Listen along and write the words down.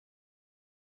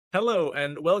Hello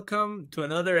and welcome to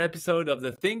another episode of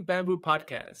the ThinkBamboo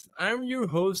podcast. I'm your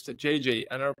host, JJ,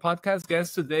 and our podcast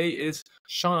guest today is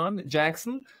Sean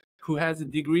Jackson, who has a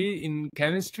degree in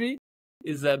chemistry,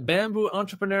 is a bamboo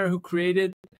entrepreneur who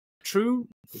created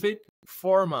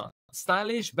Tru-FitForma,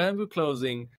 stylish bamboo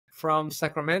clothing from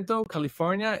Sacramento,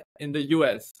 California in the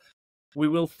US. We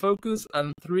will focus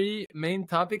on three main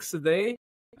topics today.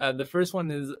 The first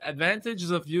one is advantages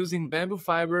of using bamboo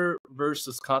fiber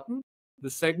versus cotton. The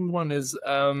second one is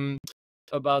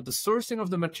about the sourcing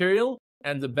of the material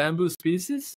and the bamboo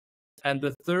species. And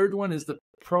the third one is the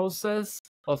process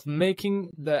of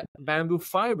making the bamboo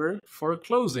fiber for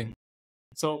clothing.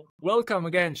 So welcome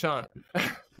again, Sean.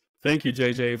 Thank you,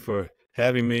 JJ, for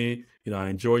having me. I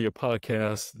enjoy your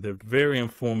podcasts. They're very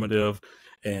informative.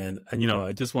 And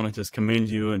I just want to commend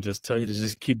you and just tell you to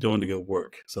just keep doing the good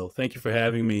work. So thank you for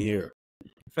having me here.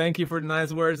 Thank you for the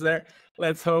nice words there.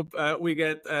 Let's hope we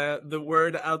get the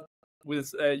word out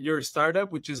with your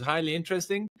startup, which is highly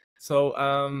interesting. So,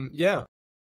 yeah.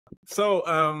 So,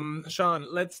 Sean,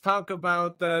 let's talk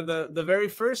about the very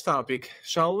first topic,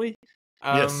 shall we?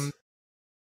 Yes.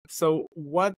 So,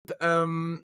 what are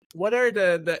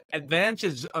the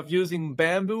advantages of using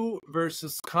bamboo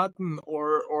versus cotton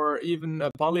or even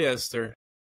polyester?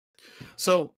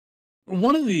 So,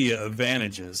 one of the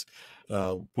advantages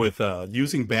with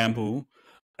using bamboo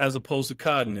as opposed to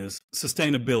cotton is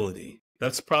sustainability.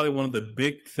 That's probably one of the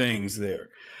big things there.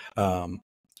 And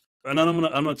I'm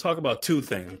gonna talk about two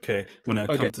things, okay, when it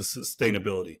comes to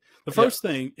sustainability. The first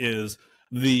thing is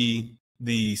the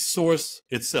source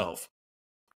itself,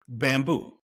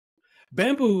 bamboo.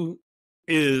 Bamboo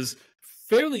is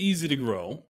fairly easy to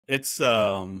grow. It's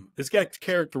got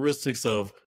characteristics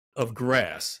of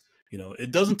grass.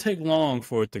 It doesn't take long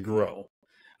for it to grow.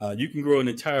 You can grow an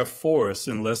entire forest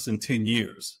in less than 10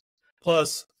 years.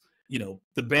 Plus, the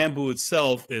bamboo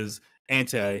itself is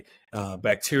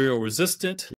anti-bacterial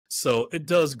resistant. So it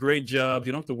does a great job.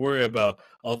 You don't have to worry about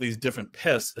all these different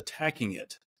pests attacking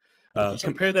it.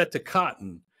 Compare that to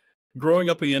cotton.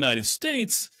 Growing up in the United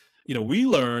States, we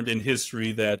learned in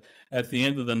history that at the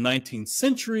end of the 19th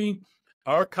century,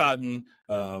 our cotton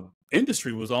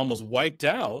industry was almost wiped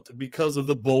out because of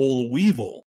the boll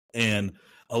weevil. And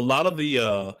a lot of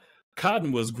the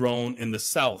cotton was grown in the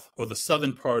South or the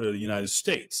southern part of the United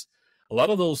States. A lot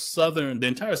of the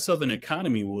entire southern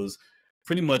economy was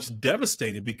pretty much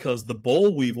devastated because the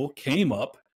boll weevil came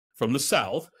up from the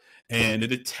South and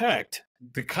it attacked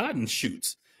the cotton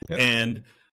shoots. Yep. And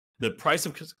the price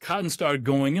of cotton started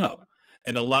going up.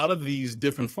 And a lot of these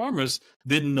different farmers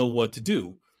didn't know what to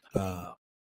do.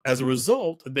 As a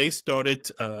result, they started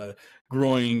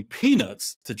growing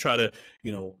peanuts to try to,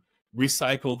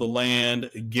 recycle the land,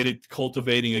 get it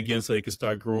cultivating again so they could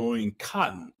start growing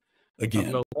cotton again.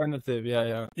 An alternative,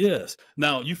 yeah. Yes.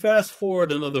 Now, you fast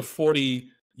forward another 40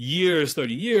 years,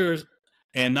 30 years,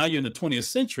 and now you're in the 20th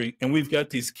century, and we've got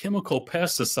these chemical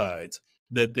pesticides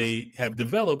that they have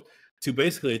developed to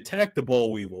basically attack the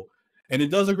boll weevil. And it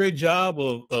does a great job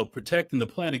of protecting the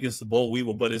plant against the boll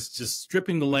weevil, but it's just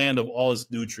stripping the land of all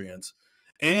its nutrients.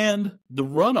 And the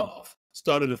runoff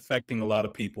started affecting a lot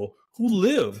of people who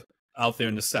live out there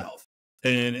in the South.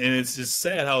 And it's just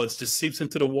sad how it just seeps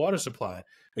into the water supply.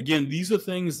 Again, these are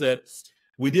things that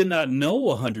we did not know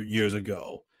 100 years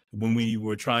ago when we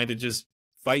were trying to just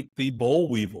fight the boll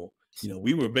weevil.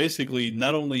 We were basically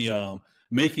not only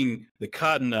making the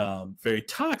cotton very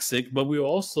toxic, but we were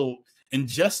also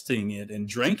ingesting it and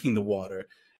drinking the water.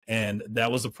 And that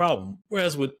was a problem.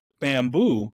 Whereas with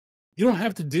bamboo, you don't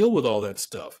have to deal with all that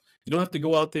stuff. You don't have to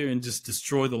go out there and just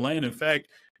destroy the land. In fact,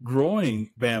 growing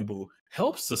bamboo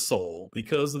helps the soil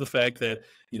because of the fact that,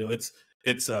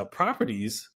 its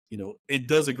properties, it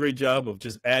does a great job of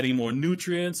just adding more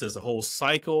nutrients. There's a whole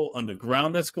cycle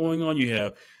underground that's going on. You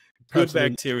have good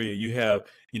bacteria. You have,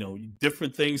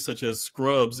 different things such as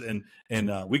scrubs and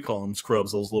we call them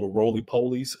scrubs, those little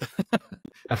roly-polies.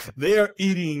 They are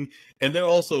eating and they're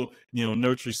also,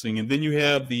 nurturing. And then you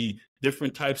have the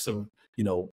different types of,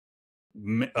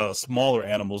 smaller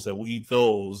animals that will eat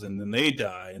those and then they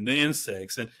die, and the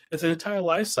insects, and it's an entire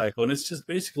life cycle, and it's just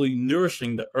basically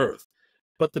nourishing the earth.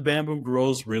 But the bamboo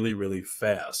grows really, really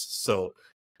fast. So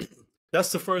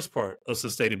that's the first part of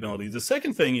sustainability. The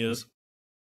second thing is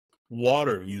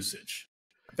water usage.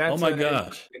 Oh my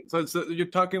gosh. So you're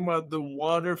talking about the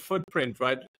water footprint,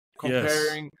 right?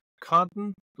 Comparing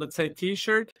cotton, let's say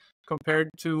t-shirt, compared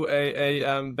to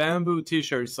a bamboo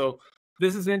t-shirt. So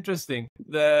this is interesting.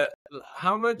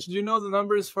 How much do you know the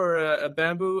numbers for a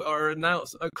bamboo or now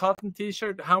a cotton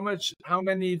t-shirt? How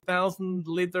many 1,000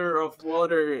 liter of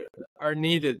water are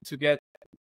needed to get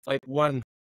like one?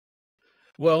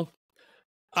 Well,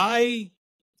 I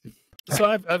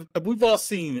so we've all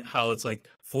seen how it's like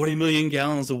 40 million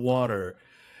gallons of water,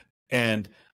 and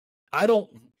I don't,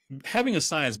 having a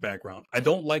science background, I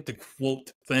don't like to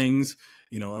quote things,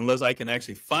 unless I can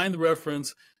actually find the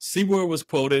reference, see where it was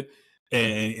quoted,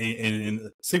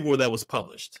 and see where that was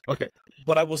published. Okay.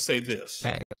 But I will say this: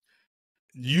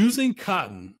 using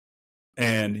cotton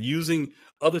and using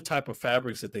other type of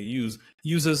fabrics that they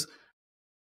uses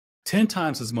 10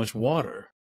 times as much water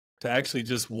to actually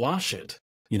just wash it.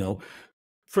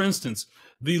 For instance,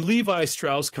 the Levi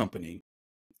Strauss company,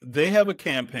 they have a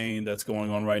campaign that's going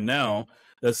on right now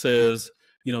that says,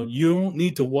 you don't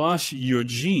need to wash your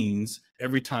jeans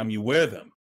every time you wear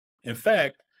them. In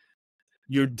fact,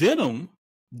 your denim,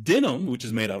 which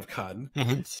is made out of cotton,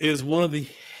 is one of the,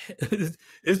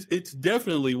 it's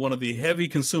definitely one of the heavy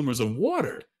consumers of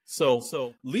water.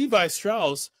 So Levi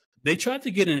Strauss, they tried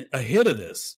to get ahead of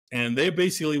this, and they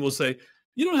basically will say,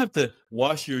 you don't have to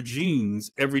wash your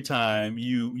jeans every time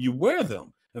you wear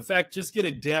them. In fact, just get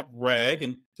a damp rag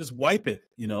and just wipe it,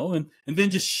 and then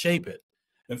just shape it.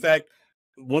 In fact,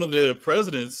 one of the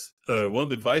presidents, one of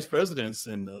the vice presidents,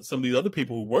 and some of the other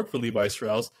people who work for Levi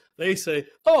Strauss, they say,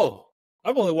 "Oh,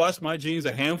 I've only washed my jeans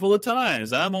a handful of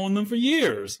times. I've owned them for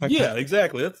years." Okay. Yeah,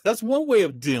 exactly. That's one way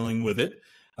of dealing with it.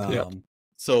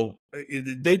 So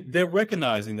they're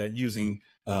recognizing that you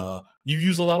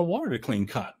use a lot of water to clean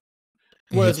cotton.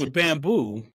 Whereas with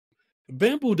bamboo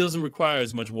doesn't require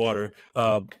as much water.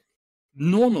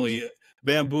 Normally,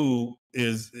 bamboo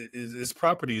its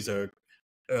properties are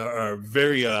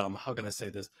very how can I say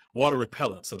this, water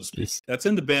repellent, so to speak. Yes. That's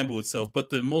in the bamboo itself. But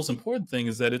the most important thing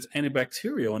is that it's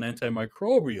antibacterial and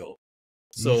antimicrobial.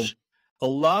 So a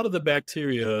lot of the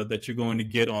bacteria that you're going to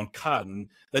get on cotton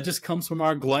that just comes from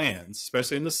our glands,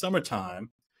 especially in the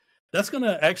summertime, that's going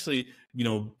to actually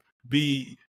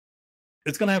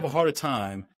it's going to have a harder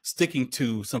time sticking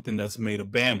to something that's made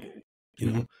of bamboo,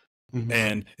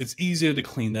 and it's easier to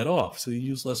clean that off. So you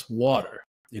use less water,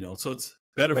 so it's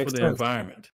better for the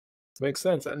environment. Makes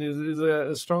sense. And it's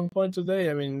a strong point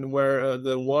today. I mean, where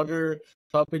the water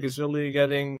topic is really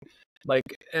getting, like,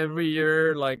 every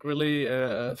year, like, really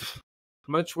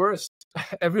much worse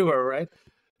everywhere, right?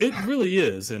 It really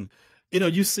is. And,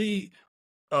 you see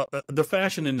the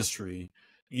fashion industry,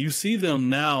 you see them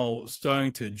now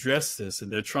starting to address this,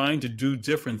 and they're trying to do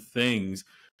different things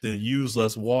to use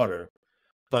less water.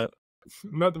 But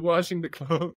not washing the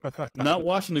clothes. Not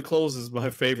washing the clothes is my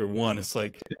favorite one. It's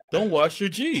like, don't wash your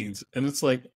jeans. And it's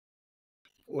like,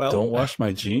 well, don't wash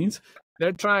my jeans?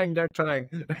 They're trying. They're trying.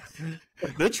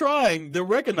 They're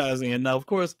recognizing it. Now, of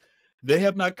course, they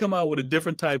have not come out with a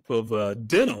different type of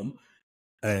denim,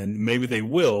 and maybe they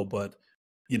will, but,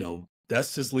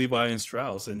 that's just Levi and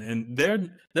Strauss, and they're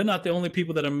not the only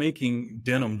people that are making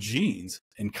denim jeans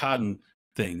and cotton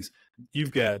things.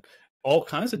 You've got all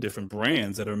kinds of different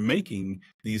brands that are making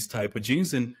these type of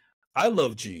jeans, and I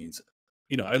love jeans.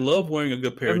 I love wearing a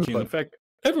good pair of jeans. In fact,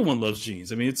 everyone loves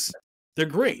jeans. I mean, they're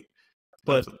great,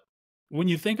 but when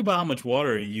you think about how much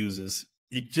water it uses,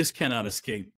 you just cannot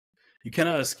escape. You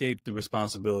cannot escape the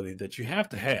responsibility that you have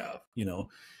to have.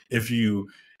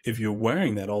 If you're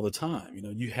wearing that all the time,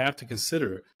 you have to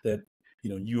consider that,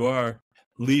 you are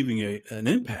leaving an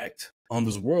impact on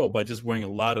this world by just wearing a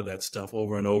lot of that stuff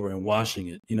over and over and washing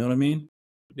it. You know what I mean?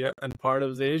 Yeah. And part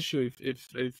of the issue,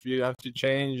 if you have to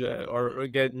change or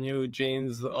get new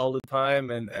jeans all the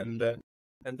time and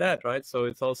that, right? So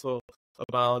it's also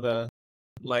about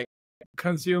like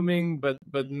consuming, but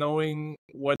knowing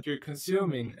what you're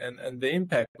consuming and the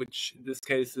impact, which in this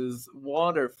case is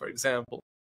water, for example.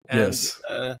 And, yes.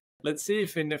 Let's see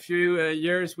if in a few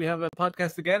years we have a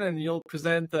podcast again and you'll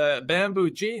present bamboo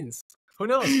jeans. Who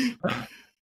knows?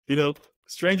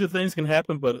 Stranger things can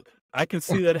happen, but I can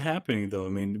see that happening, though. I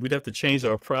mean, we'd have to change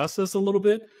our process a little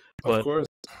bit. But, of course.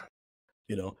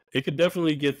 It could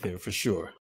definitely get there for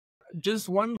sure. Just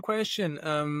one question.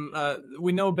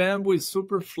 We know bamboo is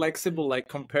super flexible, like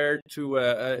compared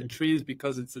to trees,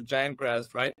 because it's a giant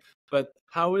grass, right? But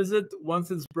how is it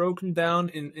once it's broken down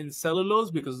in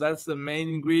cellulose? Because that's the main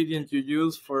ingredient you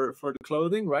use for the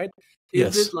clothing, right?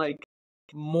 Is it like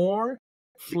more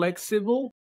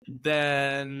flexible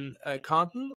than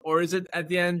cotton, or is it at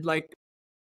the end like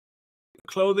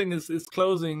clothing is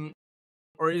clothing,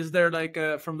 or is there like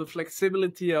from the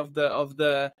flexibility of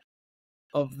the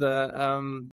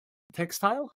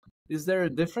textile, is there a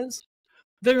difference?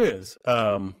 There is.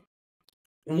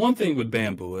 One thing with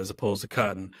bamboo as opposed to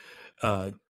cotton,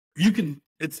 you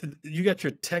got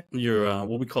your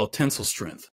what we call tensile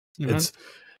strength. It's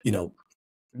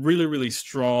really, really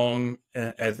strong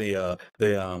at the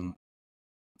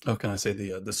how can I say,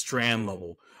 the strand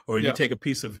level, or you Yeah. take a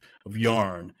piece of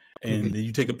yarn and Mhm. then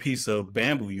you take a piece of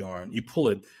bamboo yarn, you pull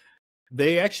it.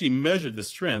 They actually measure the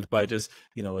strength by just,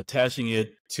 attaching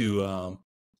it to,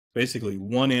 basically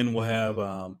one end will have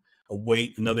a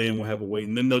weight, another end will have a weight,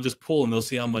 and then they'll just pull and they'll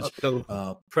see how much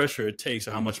So, pressure it takes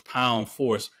or how much pound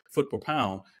force, foot per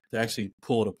pound, to actually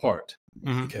pull it apart.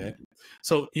 mhm. Okay.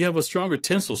 So you have a stronger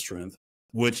tensile strength,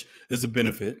 which is a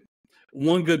benefit.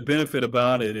 One good benefit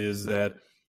about it is that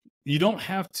you don't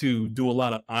have to do a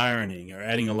lot of ironing or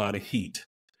adding a lot of heat.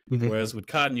 Mhm. Whereas with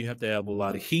cotton, you have to have a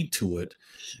lot of heat to it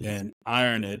and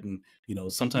iron it. And,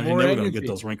 sometimes you're More never going to get energy.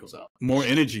 those wrinkles out. More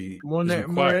energy is More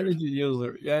required. energy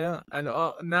user. Yeah, yeah.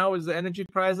 And now with the energy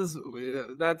prices,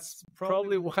 that's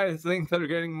probably why things are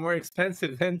getting more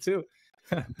expensive then too.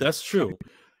 That's true.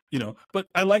 But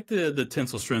I like the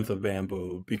tensile strength of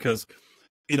bamboo because,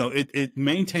 it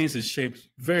maintains its shape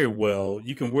very well.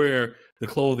 You can wear the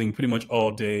clothing pretty much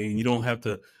all day and you don't have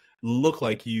to look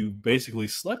like you basically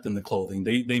slept in the clothing.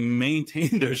 They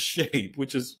maintain their shape,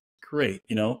 which is great.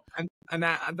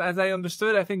 As I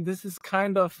understood, I think this is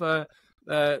kind of the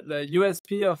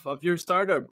USP of your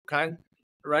startup,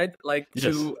 right? Like Yes.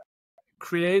 to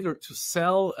create or to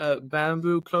sell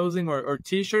bamboo clothing or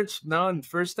t-shirts. Now in the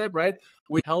first step, right,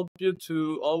 we help you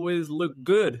to always look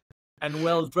good and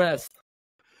well dressed.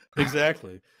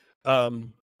 Exactly.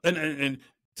 And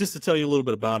just to tell you a little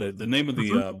bit about it, the name of the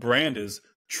Mhm. brand is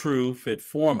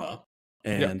Tru-FitForma,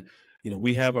 Yeah, and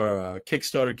we have our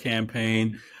Kickstarter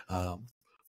campaign.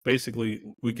 Basically,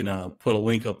 we can put a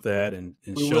link up that and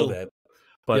we show will. that. Yeah.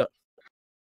 But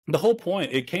the whole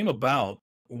point, it came about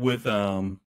with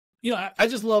I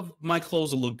just love my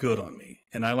clothes to look good on me,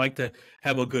 and I like to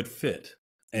have a good fit.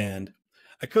 And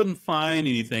I couldn't find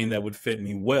anything that would fit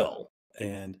me well,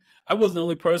 and I wasn't the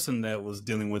only person that was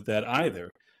dealing with that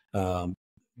either. Um,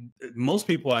 most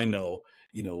people I know,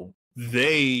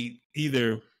 they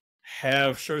either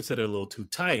have shirts that are a little too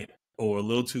tight, or a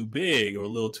little too big, or a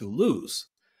little too loose.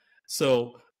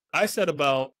 So I set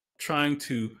about trying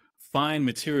to find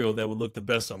material that would look the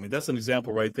best on me. That's an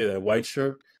example right there. That white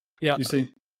shirt, Yeah, you see,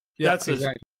 yeah, that's a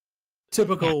exactly.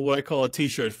 typical what I call a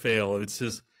t-shirt fail.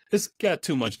 It's got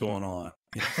too much going on.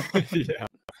 Yeah.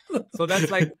 So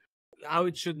that's like how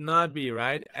it should not be,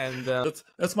 right? And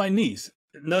That's my niece.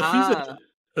 Now she's ah,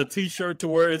 a t-shirt to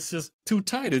where it's just too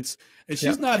tight. And yeah,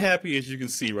 she's not happy, as you can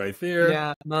see right there.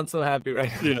 yeah, not so happy,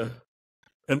 right? Yeah,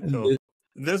 and And this,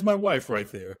 there's my wife right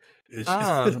there.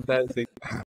 fantastic.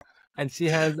 And she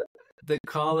has the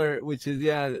collar, which is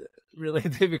really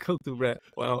difficult to wear.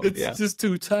 Well, It's yeah, just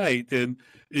too tight, and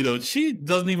she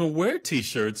doesn't even wear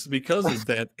t-shirts because of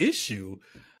that issue.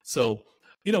 So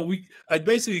I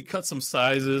basically cut some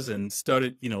sizes and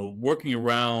started working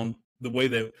around the way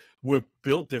that we're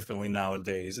built differently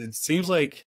nowadays. It seems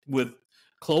like with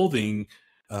clothing,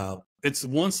 it's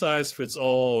one size fits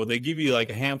all. They give you like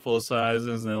a handful of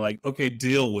sizes and they're like, okay,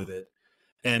 deal with it.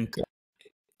 And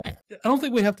I don't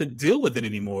think we have to deal with it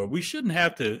anymore. We shouldn't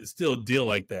have to still deal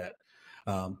like that.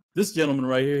 This gentleman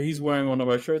right here, he's wearing one of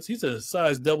our shirts. He's a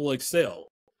size double XL,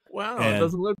 wow, it and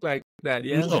doesn't look like that.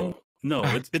 Yeah, no. no,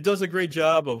 it does a great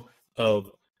job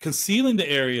of concealing the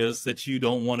areas that you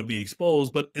don't want to be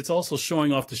exposed, but it's also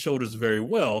showing off the shoulders very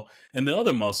well and the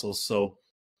other muscles. So,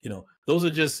 those are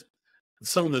just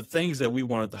some of the things that we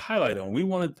wanted to highlight on. We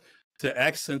wanted to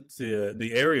accent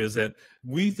the areas that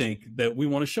we think that we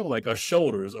want to show, like our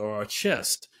shoulders or our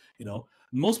chest.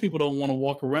 Most people don't want to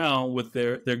walk around with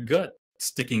their gut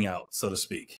sticking out, so to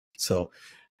speak. So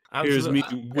here's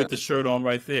Absolutely. me Yeah, with the shirt on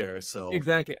right there. So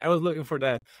exactly. I was looking for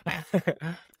that.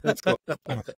 That's cool.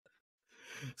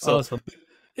 so Awesome.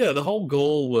 yeah, the whole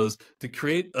goal was to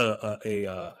create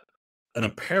an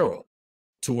apparel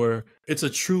to where it's a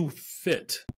true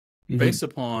fit Mhm. based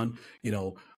upon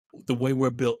the way we're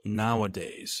built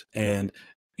nowadays. And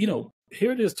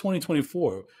here it is,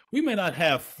 2024. We may not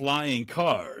have flying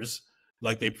cars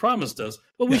like they promised us,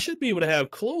 but we Yeah, should be able to have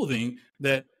clothing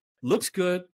that looks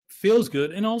good, feels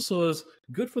good, and also is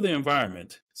good for the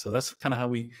environment. So that's kind of how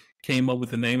we came up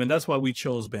with the name, and that's why we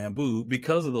chose bamboo,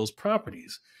 because of those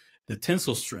properties: the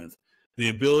tensile strength, the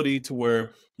ability to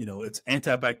where it's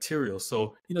antibacterial.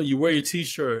 So you wear your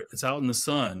t-shirt, it's out in the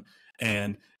sun,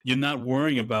 and you're not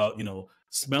worrying about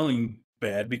smelling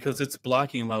bad because it's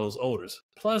blocking a lot of those odors.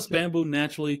 Plus, yeah. bamboo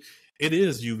naturally, it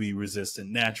is UV resistant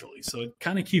naturally, so it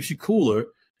kind of keeps you cooler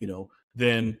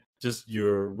than just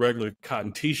your regular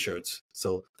cotton t-shirts.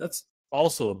 So that's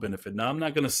also a benefit. Now, I'm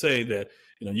not going to say that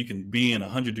you can be in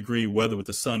 100-degree weather with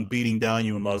the sun beating down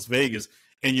you in Las Vegas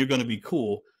and you're going to be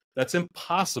cool. That's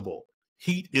impossible.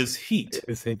 Heat is heat.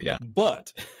 Yeah.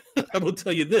 But I will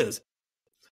tell you this: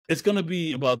 it's going to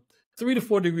be about 3 to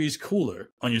 4 degrees cooler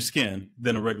on your skin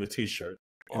than a regular t-shirt.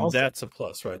 And Awesome. that's a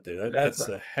plus right there. That's That's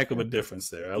a heck of a difference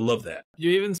there. I love that. You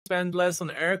even spend less on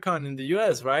aircon in the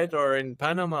US, right? Or in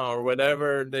Panama or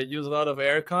whatever. They use a lot of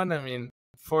aircon. I mean,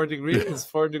 4 degrees is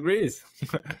 4 degrees.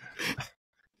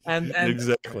 And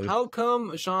Exactly. how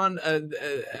come, Sean,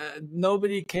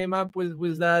 nobody came up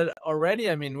with that already?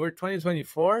 I mean, we're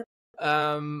 2024.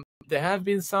 There have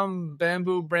been some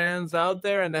bamboo brands out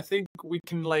there, and I think we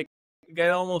can like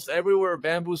get almost everywhere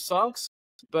bamboo socks.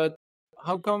 But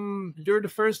how come you're the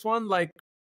first one, like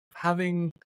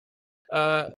having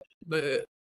the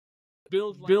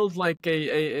build like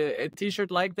a t-shirt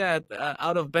like that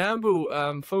out of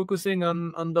bamboo, focusing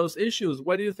on those issues?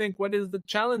 What do you think? What is the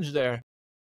challenge there?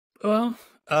 Well,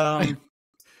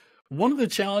 one of the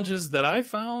challenges that I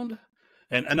found,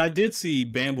 and I did see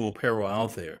bamboo apparel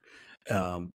out there,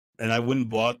 and I went and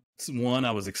bought one.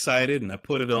 I was excited, and I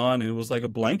put it on, and it was like a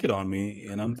blanket on me.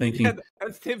 And I'm thinking, Yeah,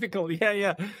 that's typical.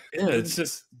 Yeah. it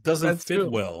just doesn't That's fit true.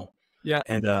 well. Yeah.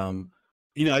 And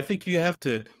I think you have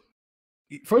to.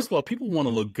 First of all, people want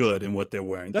to look good in what they're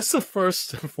wearing. That's the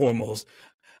first and foremost.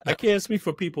 I can't speak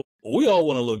for people. We all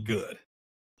want to look good.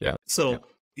 Yeah. So. Yeah.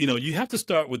 You have to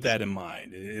start with that in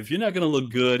mind. If you're not going to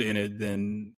look good in it,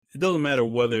 then it doesn't matter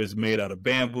whether it's made out of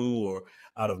bamboo or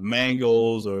out of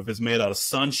mangoes or if it's made out of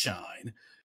sunshine.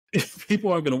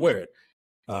 People aren't going to wear it.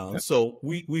 So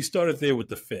we started there with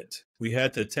the fit. We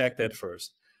had to attack that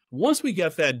first. Once we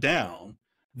got that down,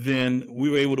 then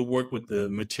we were able to work with the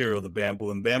material, the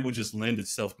bamboo, and bamboo just lends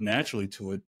itself naturally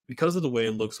to it because of the way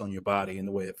it looks on your body and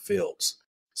the way it feels.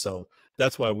 So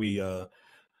that's why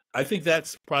I think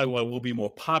that's probably why we'll be more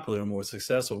popular and more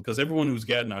successful, because everyone who's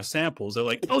gotten our samples, they're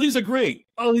like, oh, these are great.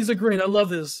 Oh, these are great. I love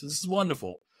this. This is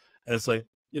wonderful. And it's like,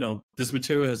 this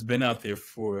material has been out there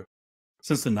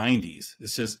since the 90s.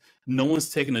 It's just no one's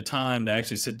taken the time to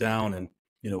actually sit down and,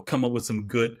 come up with some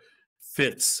good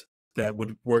fits that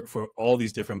would work for all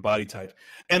these different body types.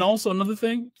 And also another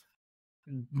thing,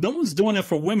 no one's doing it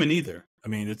for women either. I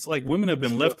mean, it's like women have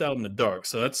been left out in the dark.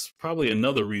 So that's probably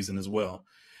another reason as well.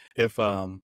 If,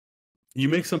 you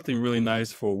make something really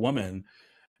nice for a woman,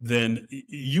 then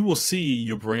you will see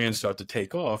your brand start to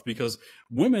take off, because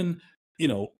women,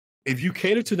 if you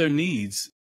cater to their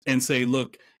needs and say,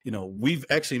 look, we've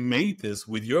actually made this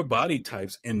with your body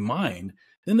types in mind,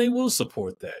 then they will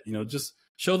support that. Just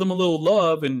show them a little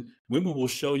love, and women will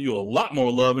show you a lot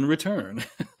more love in return.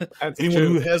 Anyone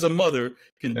who has a mother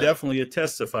can definitely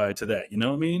testify to that. You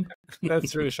know what I mean?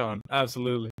 That's true, Sean.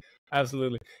 Absolutely.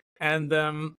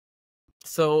 And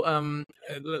so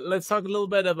let's talk a little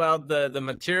bit about the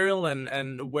material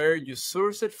and where you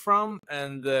source it from,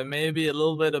 and maybe a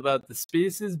little bit about the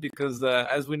species, because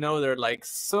as we know, there are like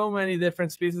so many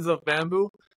different species of bamboo.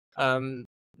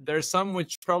 There's some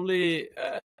which probably,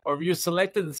 or you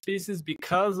selected the species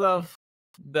because of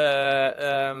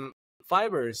the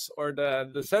fibers or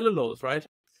the cellulose, right?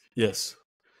 Yes.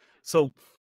 So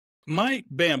my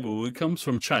bamboo, it comes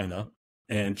from China,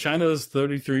 and China is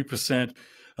 33%.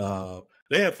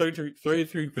 They have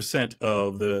 33%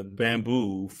 of the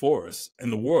bamboo forests in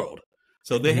the world.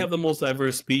 So they have the most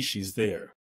diverse species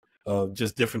there of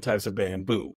just different types of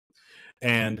bamboo.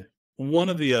 And one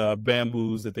of the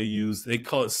bamboos that they use, they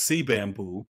call it sea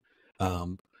bamboo.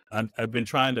 I've been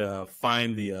trying to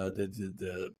find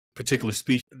the particular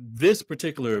species. This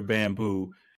particular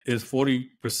bamboo is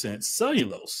 40%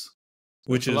 cellulose,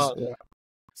 which is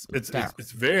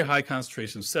it's very high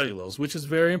concentration of cellulose, which is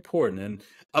very important. And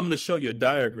I'm going to show you a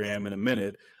diagram in a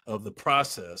minute of the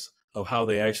process of how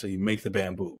they actually make the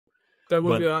bamboo. That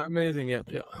would be amazing. Yeah.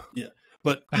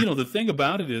 But the thing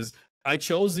about it is, I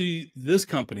chose this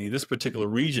company, this particular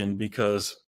region,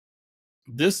 because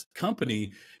this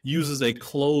company uses a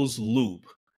closed loop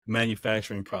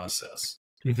manufacturing process.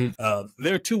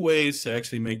 There are two ways to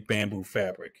actually make bamboo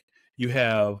fabric. You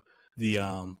have the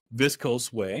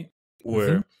viscose way,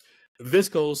 where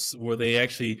where they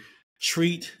actually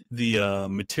treat the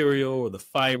material or the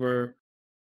fiber,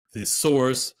 the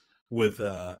source, with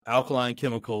alkaline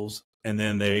chemicals, and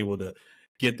then they're able to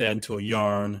get that into a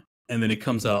yarn, and then it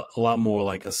comes out a lot more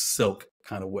like a silk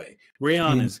kind of way.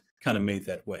 Rayon is kind of made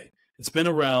that way. It's been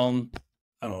around,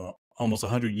 I don't know, almost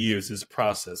 100 years, this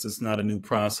process. It's not a new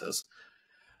process.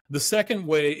 The second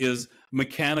way is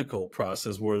mechanical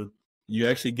process, where you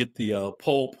actually get the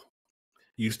pulp.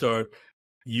 You start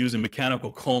using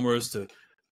mechanical combers to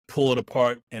pull it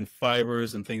apart, and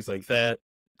fibers and things like that.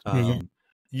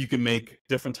 You can make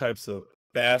different types of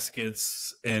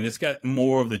baskets, and it's got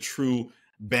more of the true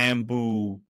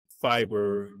bamboo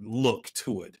fiber look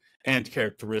to it and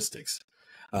characteristics.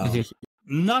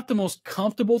 Not the most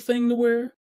comfortable thing to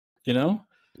wear,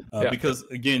 because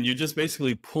again, you're just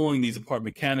basically pulling these apart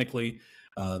mechanically.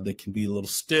 They can be a little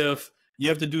stiff. You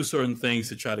have to do certain things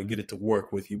to try to get it to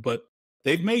work with you, but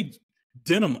they've made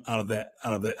denim out of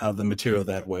the material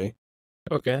that way.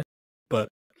 Okay. But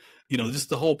just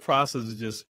the whole process of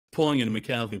just pulling it and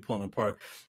mechanically pulling it apart.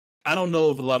 I don't know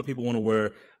if a lot of people want to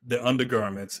wear the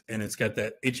undergarments and it's got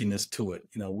that itchiness to it.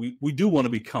 We do want to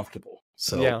be comfortable.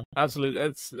 So yeah, absolutely.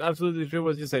 It's absolutely true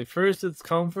what you say. First, it's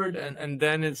comfort, and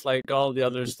then it's like all the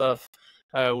other stuff,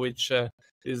 which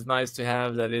is nice to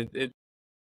have. That it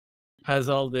has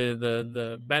all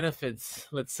the benefits.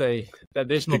 Let's say the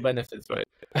additional benefits, right?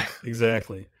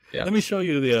 Exactly. Yeah. Let me show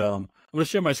you the. I'm going to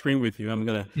share my screen with you. I'm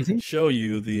going to show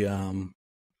you the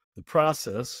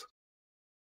process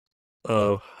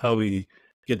of how we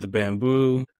get the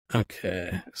bamboo.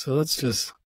 Okay, so let's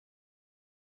just.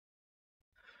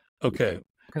 Okay.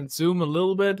 Can zoom a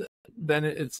little bit, then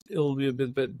it'll be a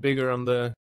bit bigger on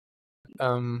the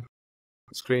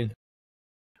screen.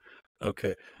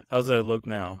 Okay, how's that look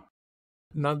now?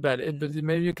 Not bad. But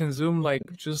maybe you can zoom like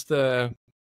just the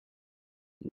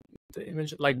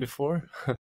image like before,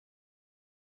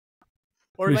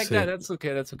 or like that. That's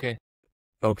okay. That's okay.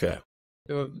 Okay.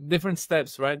 Different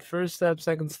steps, right? First step,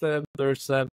 second step, third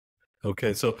step.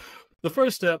 Okay, so the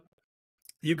first step,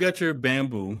 you got your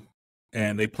bamboo,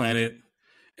 and they plant it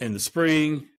in the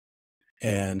spring,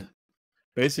 and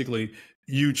basically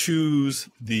you choose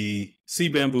the sea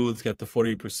bamboo. It's got the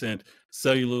 40%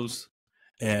 cellulose,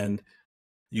 and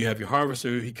you have your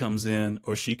harvester. He comes in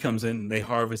or she comes in, and they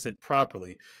harvest it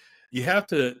properly. You have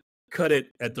to cut it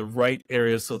at the right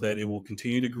area so that it will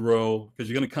continue to grow, because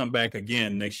you're going to come back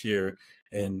again next year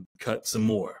and cut some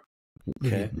more.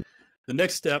 Okay. The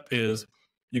next step is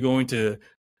you're going to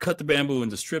cut the bamboo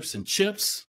into strips and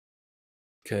chips.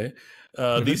 Okay.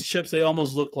 These chips, they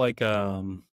almost look like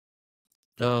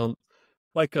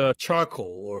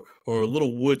charcoal or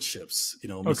little wood chips,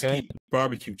 mesquite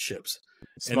barbecue chips.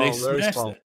 Small, and they smash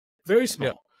it. Very small.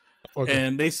 Yeah. Okay.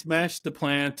 And they smash the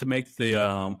plant to make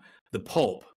the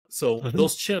pulp. So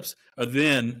those chips are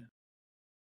then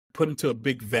put into a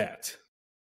big vat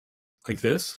like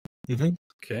this.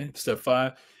 Okay. Step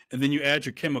 5. And then you add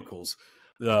your chemicals.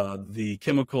 The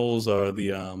chemicals are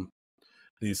the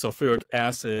sulfuric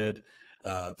acid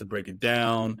to break it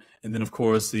down, and then of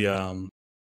course the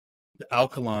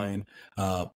alkaline,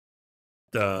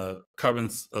 the carbon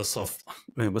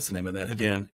Man, what's the name of that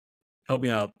again? Help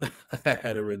me out. I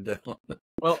had it written down.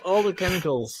 Well, all the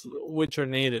chemicals which are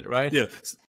needed, right? Yeah.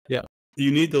 Yeah.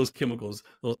 You need those chemicals,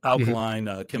 those alkaline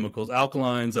chemicals.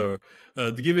 Alkalines are,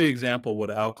 to give you an example,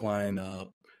 what alkaline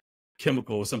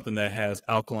chemical is something that has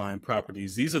alkaline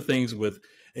properties. These are things with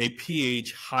a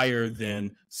pH higher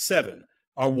than 7.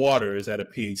 Our water is at a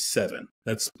pH 7.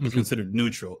 That's considered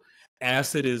neutral.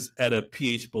 Acid is at a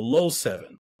pH below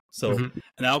 7. So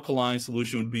an alkaline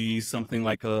solution would be something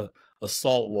like a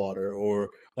salt water or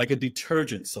like a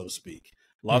detergent, so to speak.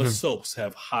 A lot of soaps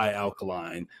have high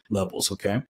alkaline levels,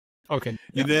 okay? Okay.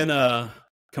 You then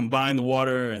combine the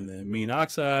water and the amine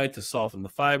oxide to soften the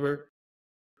fiber,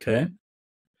 okay?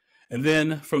 And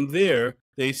then from there,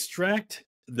 they extract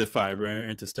the fiber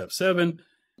into step 7,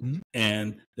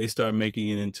 and they start making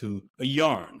it into a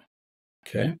yarn,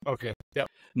 okay? Okay, yep.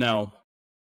 Now,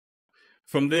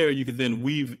 from there, you can then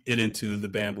weave it into the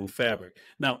bamboo fabric.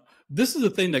 Now, this is the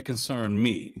thing that concerned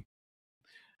me.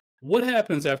 What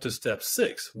happens after step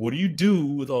 6? What do you do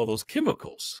with all those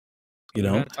chemicals?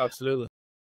 Absolutely.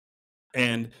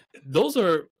 And those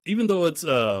are, even though it's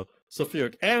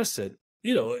sulfuric acid,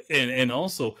 and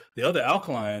also the other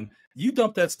alkaline, you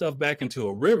dump that stuff back into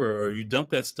a river or you dump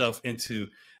that stuff into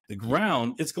the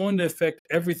ground, it's going to affect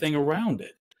everything around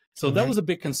it. So that was a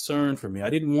big concern for me. I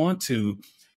didn't want to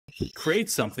create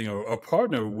something or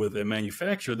partner with a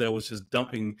manufacturer that was just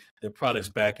dumping their products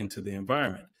back into the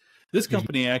environment. This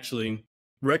company actually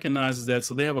recognizes that,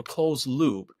 so they have a closed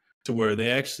loop to where they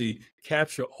actually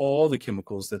capture all the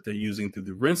chemicals that they're using through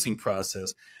the rinsing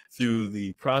process, through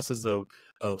the process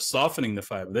of softening the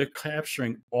fiber. They're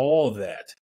capturing all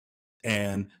that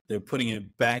and they're putting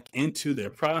it back into their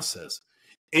process.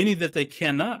 Any that they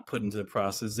cannot put into the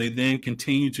process, they then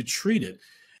continue to treat it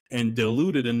and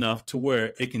dilute it enough to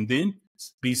where it can then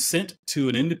be sent to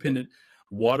an independent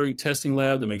watering testing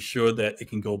lab to make sure that it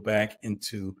can go back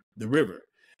into the river.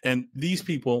 And these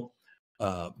people,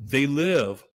 they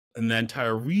live in the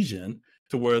entire region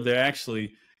to where they're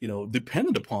actually,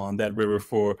 dependent upon that river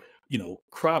for,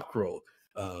 crop growth,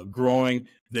 growing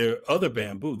their other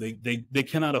bamboo. They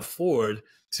cannot afford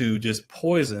to just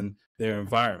poison their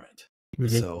environment.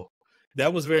 So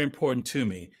that was very important to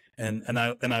me. And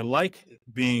I like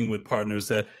being with partners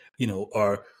that,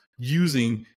 are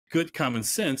using good common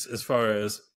sense as far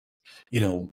as,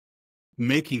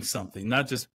 making something, not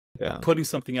just putting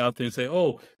something out there and say,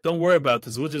 oh, don't worry about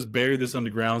this. We'll just bury this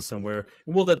underground somewhere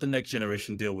and we'll let the next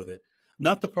generation deal with it.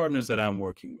 Not the partners that I'm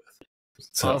working with.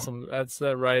 So, awesome. That's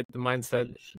the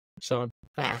mindset, Sean.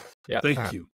 Yeah.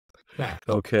 Thank you.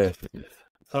 Okay.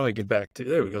 How do I get back to,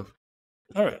 there we go.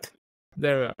 All right.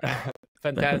 There we are.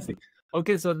 Fantastic.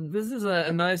 Okay, so this is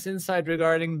a nice insight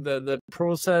regarding the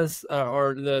process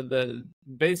or the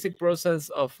basic process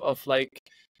of like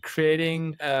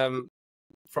creating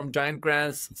from giant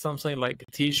grass something like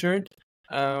a t-shirt,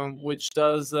 which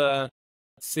does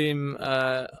seem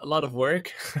a lot of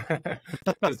work.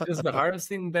 It's just the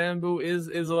harvesting bamboo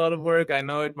is a lot of work. I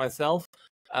know it myself.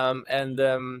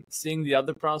 And seeing the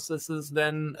other processes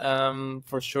then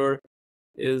for sure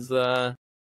is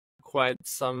quite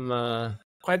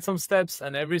some steps,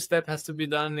 and every step has to be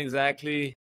done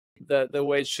exactly the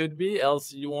way it should be,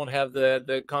 else you won't have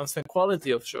the constant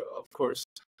quality of course.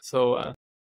 So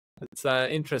it's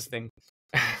interesting.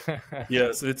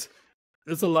 Yes, it's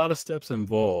a lot of steps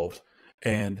involved,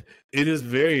 and it is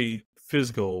very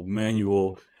physical,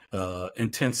 manual,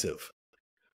 intensive.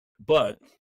 But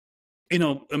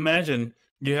imagine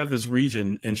you have this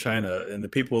region in China, and the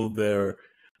people there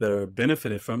that are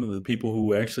benefited from it, the people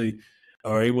who actually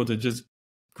are able to just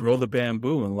grow the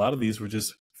bamboo. And a lot of these were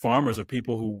just farmers or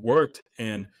people who worked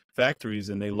in factories,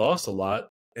 and they lost a lot.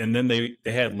 And then they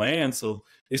had land, so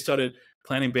they started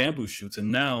planting bamboo shoots,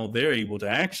 and now they're able to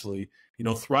actually,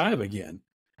 thrive again.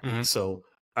 Mhm. So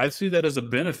I see that as a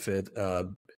benefit,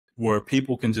 where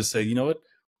people can just say, you know what,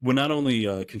 we're not only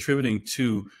contributing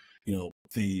to,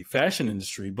 the fashion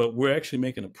industry, but we're actually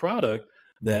making a product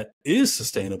that is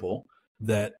sustainable,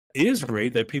 that is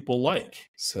great, that people like.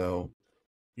 So,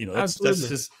 that's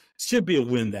just should be a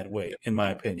win that way, in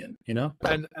my opinion.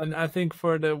 And I think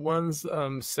for the ones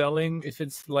selling, if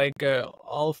it's like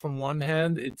all from one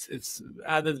hand, it's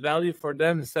added value for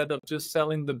them instead of just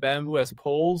selling the bamboo as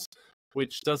poles,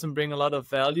 which doesn't bring a lot of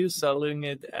value. Selling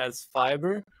it as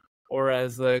fiber or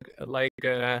as like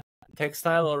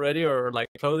textile already, or like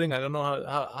clothing. I don't know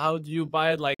how do you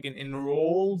buy it, like in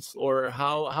rolls, or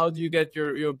how do you get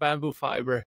your bamboo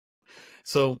fiber?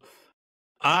 So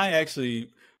I actually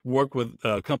work with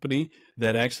a company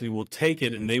that actually will take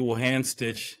it and they will hand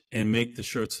stitch and make the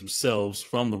shirts themselves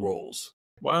from the rolls.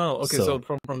 Wow. Okay. So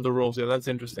from the rolls. Yeah, that's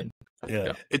interesting.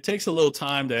 Yeah. It takes a little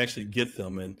time to actually get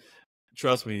them. And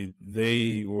trust me,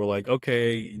 they were like,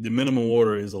 okay, the minimum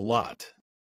order is a lot.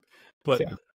 But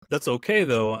that's okay,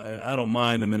 though. I don't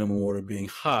mind the minimum order being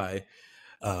high,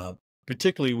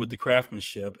 particularly with the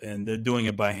craftsmanship, and they're doing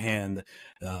it by hand,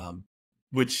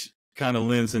 which kind of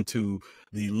lends into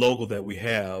the logo that we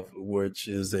have, which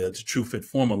is the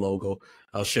Tru-FitForma logo.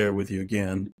 I'll share it with you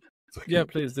again. Yeah,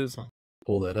 please do so.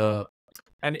 Pull that up.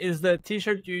 And is the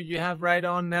t-shirt you have right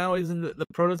on now, isn't the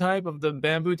prototype of the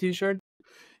bamboo t-shirt?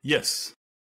 Yes.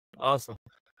 Awesome.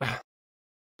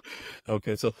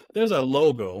 Okay, so there's our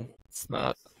logo. It's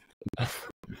not.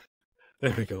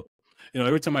 There we go.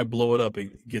 Every time I blow it up,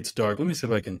 it gets dark. Let me see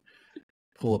if I can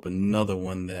pull up another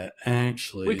one that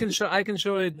actually I can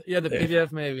show it. Yeah, the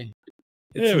PDF maybe.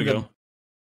 There we go.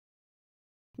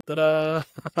 Ta-da!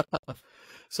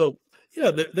 So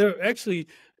yeah, they're actually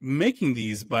making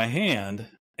these by hand,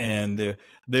 and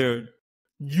they're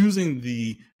using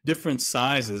the different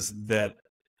sizes that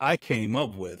I came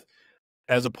up with,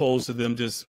 as opposed to them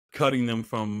just cutting them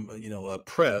from a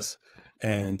press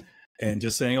and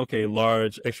just saying, okay,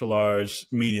 large, extra large,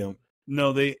 medium.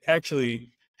 No, they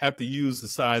actually have to use the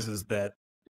sizes that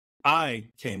I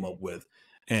came up with,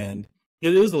 and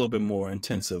it is a little bit more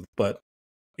intensive, but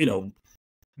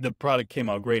the product came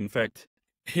out great. In fact,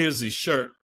 here's the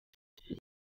shirt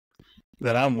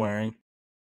that I'm wearing.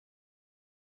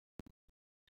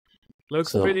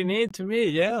 Looks pretty neat to me.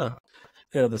 Yeah.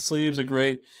 Yeah, the sleeves are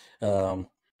great.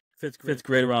 Fits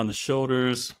great around the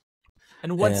shoulders.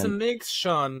 And what's the mix,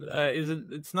 Sean?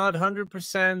 It's not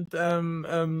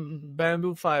 100%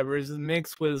 bamboo fiber? Is it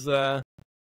mixed with?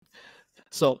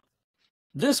 So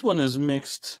this one is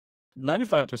mixed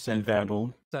 95%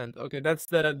 bamboo. Okay, that's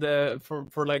the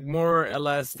for like more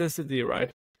elasticity, right?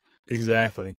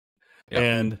 Exactly. Yep.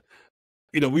 And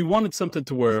we wanted something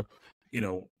to where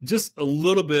just a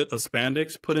little bit of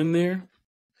spandex put in there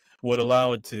would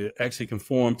allow it to actually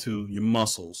conform to your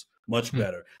muscles much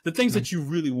better. The things that you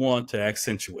really want to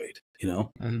accentuate,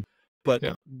 But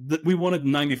we wanted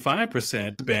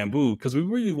 95% bamboo because we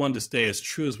really wanted to stay as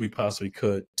true as we possibly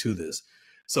could to this.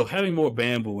 So having more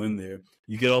bamboo in there,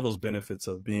 you get all those benefits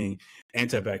of being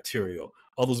antibacterial,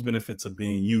 all those benefits of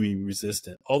being UV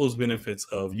resistant, all those benefits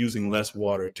of using less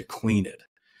water to clean it.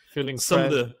 Feeling some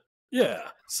fresh. of the Yeah.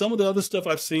 Some of the other stuff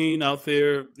I've seen out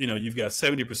there, you've got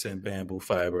 70% bamboo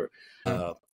fiber,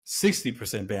 Mm.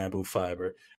 60% bamboo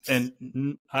fiber.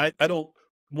 And I don't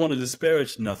want to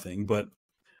disparage nothing, but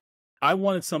I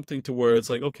wanted something to where it's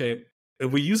like, okay,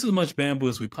 if we use as much bamboo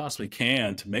as we possibly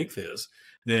can to make this,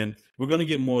 then we're going to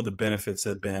get more of the benefits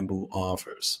that bamboo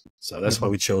offers. So that's why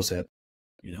Mhm. we chose that,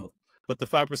 But the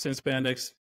 5%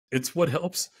 spandex, it's what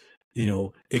helps,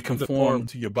 it The conform form.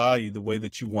 to your body the way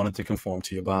that you want it to conform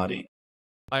to your body.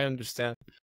 I understand.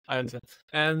 I understand.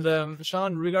 And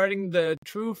Sean, regarding the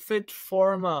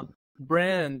Tru-FitForma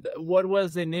brand, what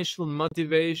was the initial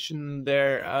motivation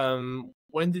there?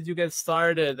 When did you get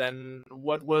started, and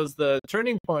what was the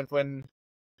turning point when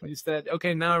you said,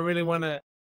 "Okay, now I really want to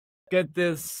get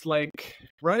this like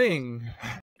running"?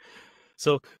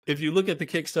 So if you look at the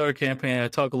Kickstarter campaign, I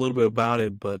talk a little bit about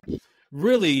it, but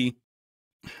really,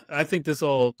 I think this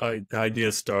all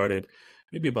idea started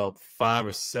maybe about 5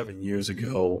 or 7 years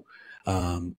ago.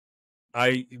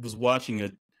 I was watching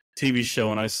a TV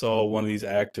show and I saw one of these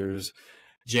actors,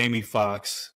 Jamie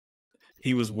Foxx.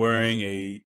 He was wearing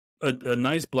a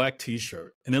nice black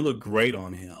T-shirt, and it looked great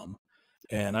on him.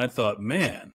 And I thought,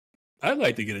 man, I'd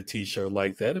like to get a T-shirt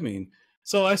like that. I mean,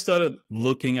 so I started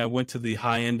looking. I went to the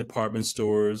high-end department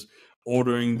stores,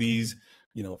 ordering these,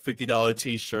 $50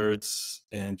 T-shirts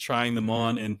and trying them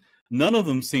on, and none of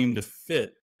them seemed to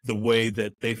fit the way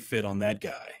that they fit on that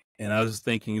guy. And I was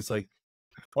thinking, it's like,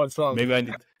 What's wrong? maybe I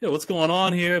need, what's going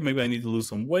on here? Maybe I need to lose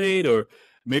some weight, or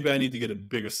maybe I need to get a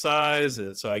bigger size.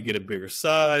 So I get a bigger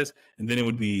size, and then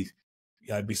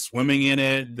I'd be swimming in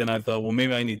it. Then I thought, well,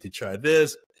 maybe I need to try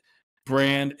this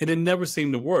brand, and it never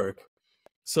seemed to work.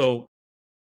 So,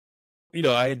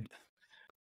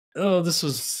 this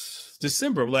was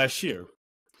December of last year.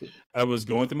 I was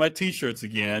going through my T-shirts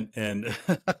again, and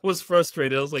I was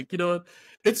frustrated. I was like, what?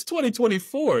 It's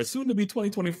 2024, soon to be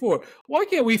 2024. Why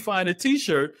can't we find a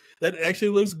T-shirt that actually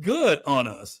looks good on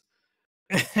us?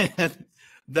 And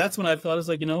that's when I thought, it's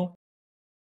like,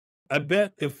 I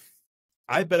bet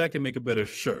I can make a better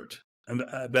shirt, and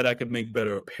I bet I could make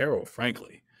better apparel,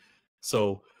 frankly.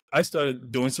 So I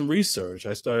started doing some research.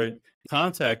 I started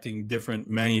contacting different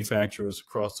manufacturers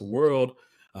across the world,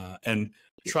 and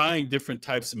trying different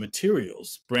types of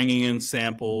materials, bringing in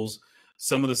samples.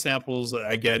 Some of the samples that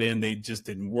I got in, they just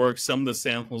didn't work. Some of the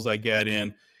samples I got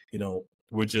in,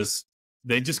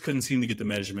 they just couldn't seem to get the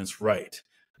measurements right.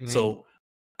 So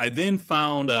I then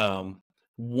found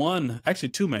actually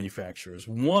two manufacturers.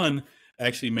 One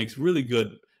actually makes really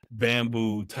good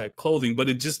bamboo type clothing, but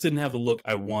it just didn't have the look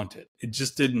I wanted. It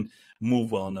just didn't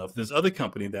move well enough. This other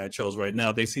company that I chose right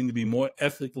now, they seem to be more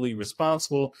ethically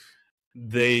responsible.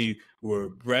 They were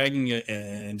bragging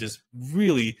and just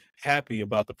really happy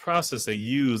about the process they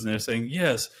use. And they're saying,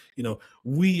 yes,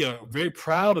 we are very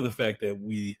proud of the fact that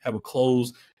we have a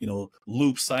closed,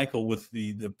 loop cycle with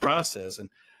the process. And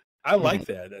I like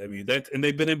that. I mean, and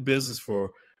they've been in business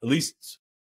for at least,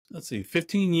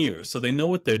 15 years. So they know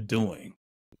what they're doing.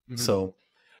 So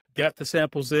got the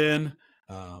samples in,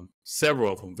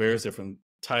 several of them, various different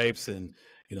types. And,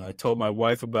 I told my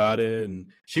wife about it, and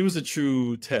she was a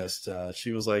true test.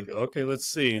 She was like, okay, let's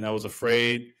see. And I was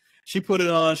afraid. She put it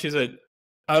on. She said,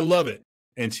 I love it.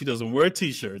 And she doesn't wear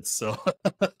T-shirts. So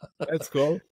That's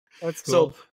cool. That's so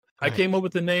cool. I came up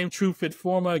with the name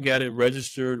Tru-FitForma. I got it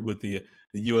registered with the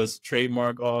U.S.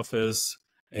 Trademark Office.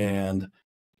 And,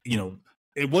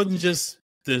 it wasn't just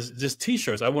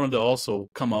T-shirts. I wanted to also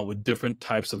come out with different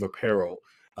types of apparel.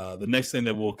 The next thing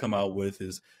that we'll come out with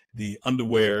is the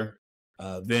underwear.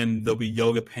 Then there'll be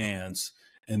yoga pants.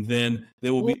 And then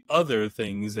there will be other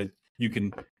things that you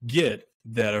can get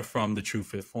that are from the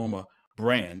Tru-FitForma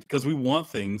brand, because we want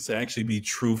things to actually be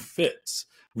true fits.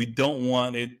 We don't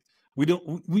want it.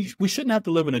 We shouldn't have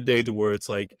to live in a day to where it's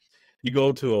like you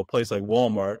go to a place like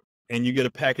Walmart and you get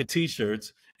a pack of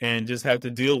T-shirts and just have to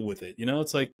deal with it.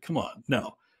 It's like, come on.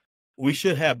 No, we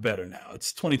should have better now.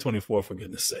 It's 2024, for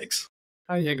goodness sakes.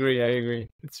 I agree.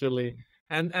 It's really,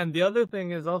 and the other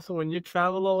thing is also, when you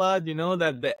travel a lot, you know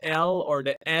that the L or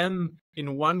the M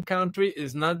in one country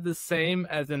is not the same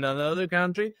as in another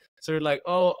country. So you're like,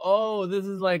 oh, this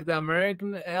is like the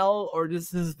American L, or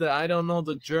this is the, I don't know,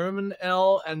 the German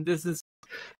L, and this is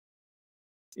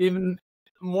even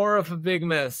more of a big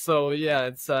mess. So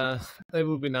yeah, it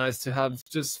would be nice to have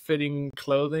just fitting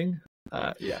clothing.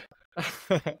 Yeah.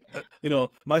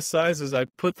 My sizes, I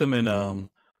put them in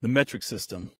the metric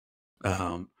system.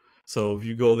 So if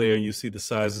you go there and you see the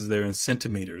sizes there in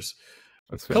centimeters,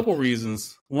 a couple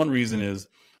reasons. One reason is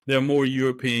there are more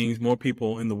Europeans, more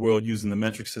people in the world using the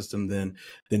metric system than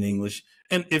English.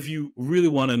 And if you really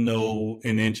want to know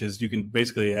in inches, you can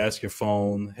basically ask your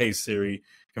phone, hey Siri,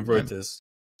 convert this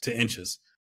to inches.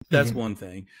 That's one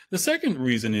thing. The second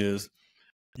reason is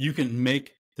you can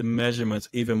make the measurements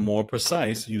even more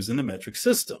precise using the metric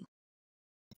system.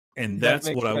 And that's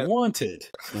what I wanted.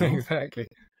 Exactly.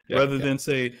 Rather than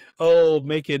say, oh,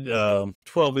 make it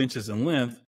 12 inches in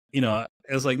length,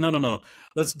 it's like, no.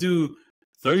 Let's do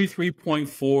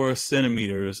 33.4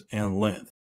 centimeters in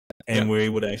length. And we're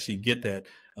able to actually get that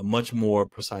a much more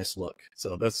precise look.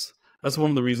 So that's one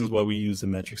of the reasons why we use the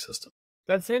metric system.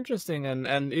 That's interesting,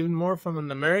 and even more from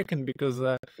an American, because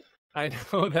I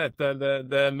know that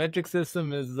the metric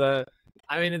system is,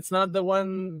 it's not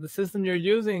the system you're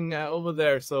using over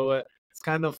there, so it's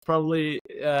kind of probably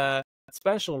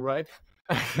special, right?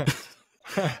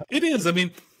 It is.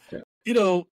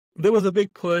 There was a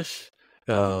big push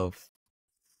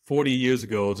 40 years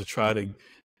ago to try to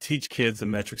teach kids the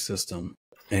metric system,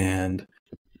 and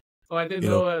I didn't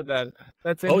know that.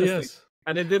 That's interesting. Oh yes,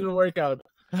 and it didn't work out.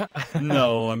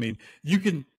 No, you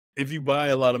can, if you buy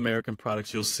a lot of American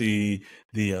products, you'll see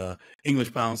the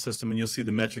English pound system and you'll see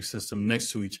the metric system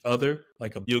next to each other.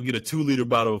 Like you'll get a 2-liter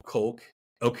bottle of Coke.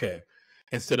 Okay.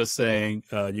 Instead of saying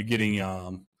you're getting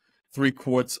 3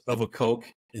 quarts of a Coke,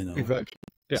 Exactly.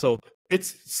 Yeah. So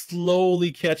it's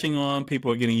slowly catching on.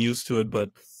 People are getting used to it, but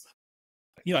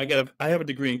I have a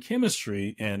degree in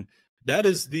chemistry, and that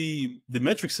is the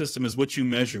metric system is what you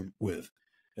measure with.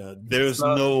 You're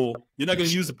not going to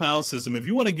use the pound system. If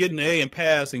you want to get an A and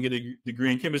pass and get a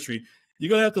degree in chemistry, you're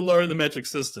going to have to learn the metric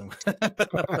system. It's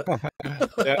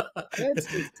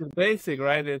the basic,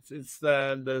 right? It's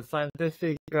the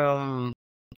scientific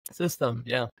system.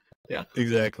 Yeah.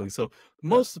 Exactly. So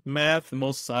most math and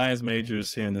most science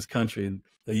majors here in this country,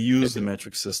 they use the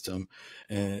metric system,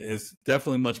 and it's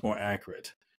definitely much more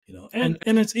accurate, and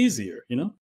it's easier,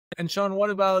 And Sean, what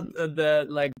about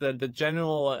the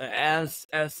general S,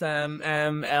 SM,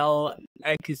 M, L,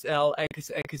 XL,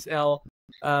 XXL?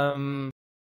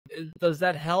 Does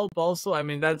that help also?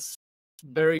 That's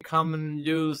very common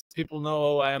use. People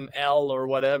know I am L or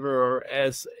whatever, or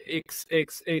S,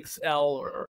 XXXL,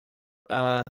 or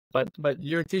but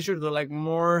your t-shirts are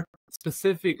more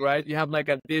specific, right? You have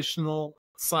additional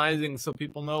sizing, so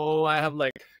people know I have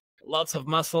lots of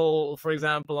muscle, for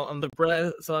example, on the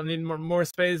breast, so I need more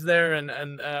space there,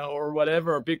 and or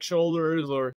whatever, or big shoulders,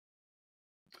 or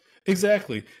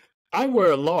exactly. I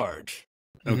wear a large,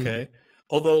 okay.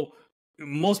 Although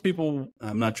most people,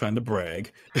 I'm not trying to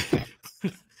brag,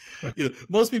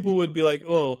 most people would be like,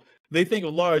 oh, they think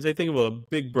of large, they think of a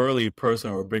big burly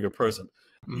person or a bigger person.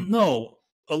 No,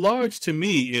 a large to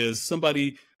me is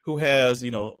somebody who has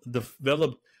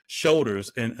developed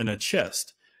shoulders and a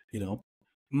chest.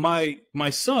 My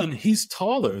son, he's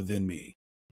taller than me.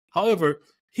 However,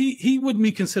 he wouldn't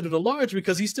be considered a large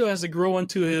because he still has to grow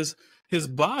into his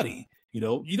body.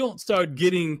 You don't start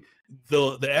getting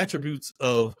the attributes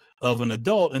of an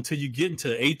adult until you get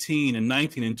into 18 and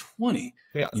 19 and 20.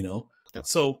 Yeah.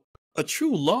 So a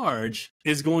true large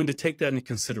is going to take that into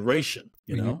consideration.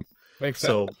 Makes sense.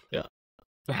 So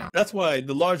that's why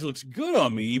the large looks good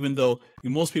on me, even though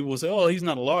most people will say, oh, he's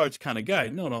not a large kind of guy.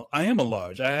 No, I am a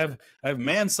large. I have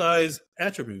man-sized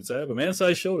attributes. I have a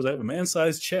man-sized shoulders. I have a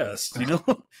man-sized chest. If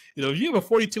you have a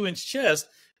 42-inch chest,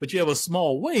 but you have a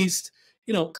small waist,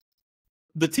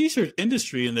 the t-shirt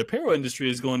industry and the apparel industry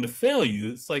is going to fail you.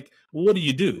 It's like, well, what do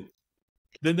you do?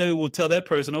 Then they will tell that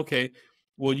person, okay,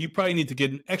 well, you probably need to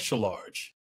get an extra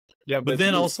large. Yeah, but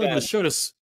then all of a sudden the shirt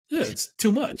is, it's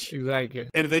too much. Exactly.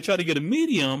 And if they try to get a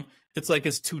medium, it's like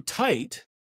it's too tight,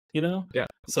 Yeah.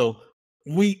 So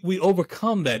we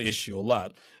overcome that issue a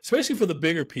lot, especially for the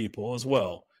bigger people as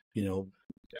well.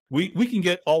 We can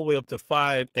get all the way up to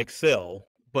 5XL,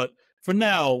 but for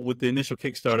now, with the initial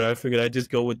Kickstarter, I figured I'd just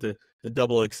go with the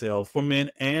double XL for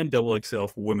men and double XL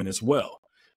for women as well.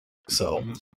 So,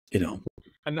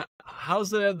 And how's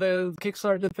the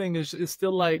Kickstarter thing? Is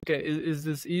still is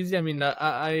this easy?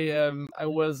 I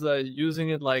was using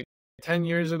it 10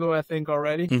 years ago, I think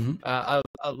already. I've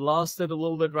lost it a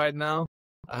little bit right now.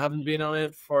 I haven't been on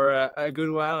it for a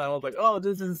good while. I was like, oh,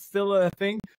 this is still a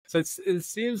thing. So it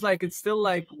seems like it still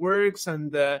works,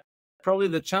 and probably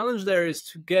the challenge there is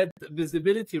to get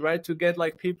visibility, right? To get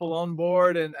people on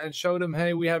board and show them,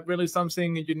 hey, we have really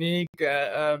something unique.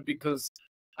 Because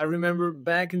I remember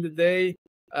back in the day,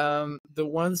 the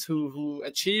ones who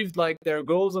achieved their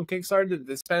goals on Kickstarter,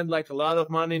 they spent a lot of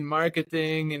money in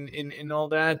marketing and in all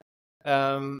that,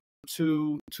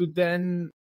 to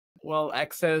then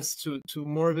access to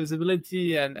more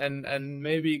visibility and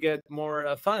maybe get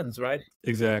more funds, right?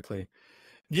 Exactly.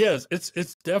 Yes,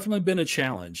 it's definitely been a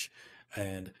challenge,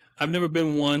 and I've never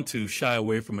been one to shy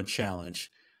away from a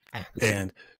challenge.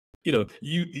 And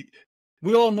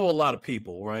we all know a lot of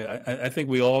people, right? I think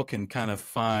we all can kind of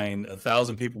find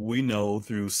 1,000 people we know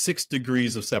through 6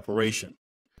 degrees of separation.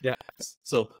 Yeah.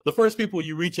 So the first people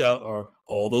you reach out are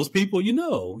all those people you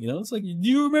know. You know, it's like, do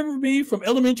you remember me from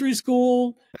elementary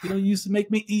school? You know, you used to make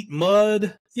me eat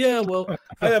mud. Yeah, well,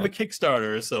 I have a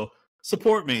Kickstarter, so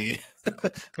support me.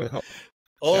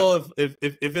 Oh, if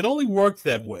it only worked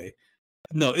that way.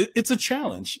 No, it's a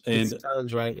challenge. And It's a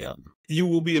challenge, right? Yeah. you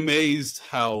will be amazed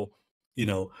how, you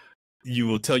know, you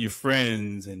will tell your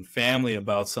friends and family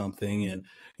about something, and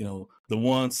you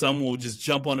know, some will just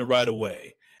jump on it right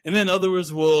away, and then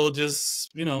others will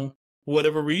just, you know,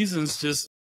 whatever reasons, just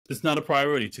it's not a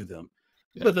priority to them.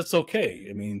 Yeah. But that's okay.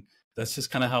 I mean, that's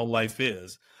just kind of how life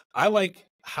is. I like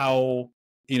how,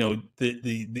 you know,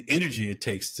 the energy it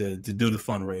takes to do the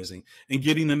fundraising and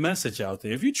getting the message out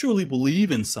there. If you truly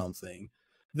believe in something,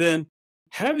 then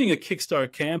having a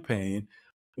Kickstarter campaign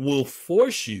will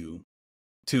force you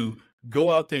to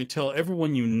go out there and tell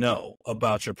everyone you know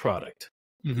about your product.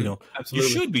 You know, Absolutely.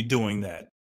 you should be doing that.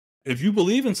 If you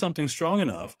believe in something strong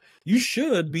enough, you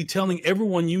should be telling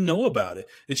everyone you know about it.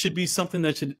 It should be something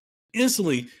that should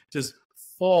instantly just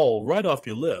fall right off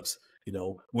your lips, you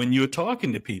know, when you're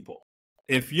talking to people.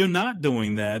 If you're not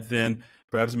doing that, then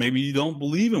perhaps maybe you don't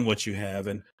believe in what you have,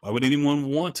 and why would anyone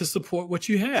want to support what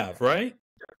you have, right?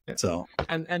 Yeah. So,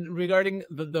 and regarding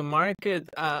the market,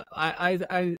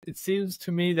 it seems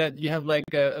to me that you have like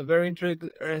a very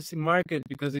interesting market,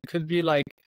 because it could be like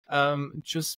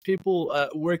just people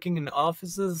working in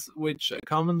offices, which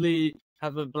commonly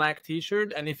have a black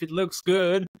T-shirt, and if it looks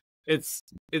good, it's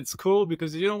cool,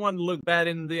 because you don't want to look bad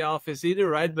in the office either,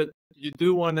 right? But you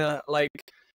do want to, like,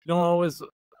 you don't always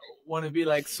want to be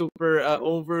like super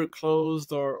over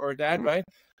closed or that, right?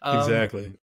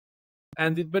 exactly.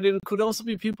 But it could also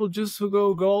be people just who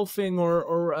go golfing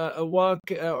or a walk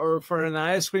or for an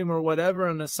ice cream or whatever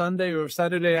on a Sunday or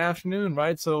Saturday afternoon,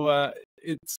 right? So I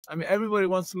mean, everybody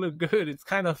wants to look good. It's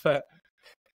kind of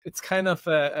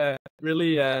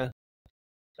really a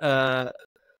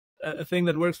thing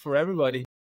that works for everybody,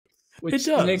 which It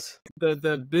does. makes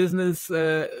the business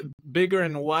bigger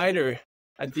and wider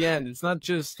at the end. It's not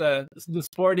just the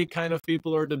sporty kind of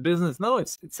people or the business. No,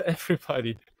 it's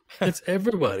everybody. It's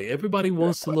everybody. Everybody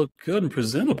wants to look good and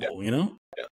presentable, you know?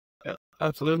 Yeah,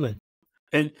 absolutely.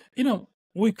 And, you know,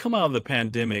 we come out of the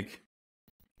pandemic,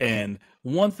 and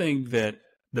one thing that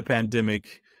the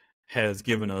pandemic has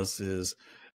given us is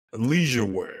leisure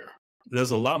wear.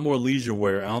 There's a lot more leisure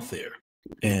wear out there.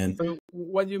 And So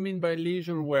what do you mean by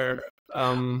leisure wear?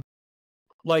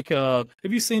 like, have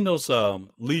you seen those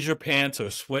leisure pants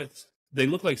or sweats? They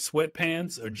look like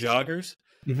sweatpants or joggers,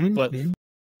 but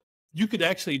you could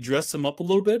actually dress them up a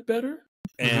little bit better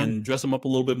and dress them up a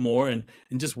little bit more, and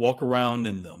just walk around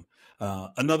in them.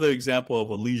 Another example of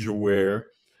a leisure wear,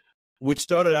 which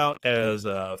started out as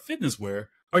fitness wear,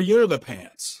 are yoga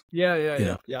pants. Yeah.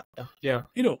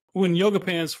 You know, when yoga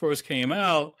pants first came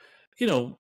out, you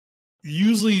know,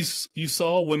 usually you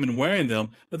saw women wearing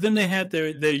them, but then they had their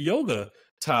yoga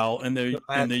towel and their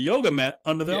yoga mat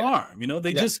under their arm. You know,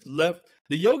 they just left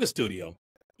the yoga studio.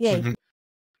 Yeah.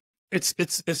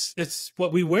 It's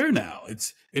what we wear now.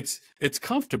 It's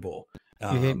comfortable,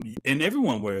 and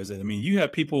everyone wears it. I mean, you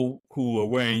have people who are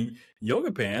wearing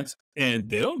yoga pants and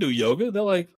they don't do yoga. They're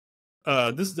like,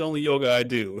 "This is the only yoga I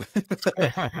do."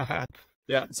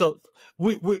 Yeah. So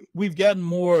we've gotten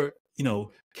more, you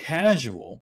know,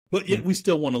 casual, but yet we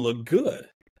still want to look good,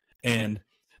 and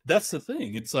that's the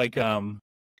thing. It's like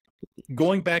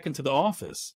going back into the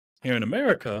office here in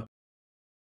America.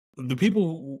 The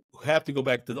people who have to go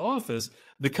back to the office,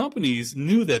 the companies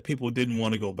knew that people didn't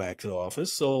want to go back to the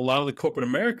office. So a lot of the corporate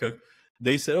America,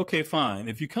 they said, okay, fine.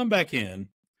 If you come back in,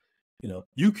 you know,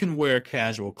 you can wear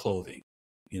casual clothing.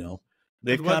 You know,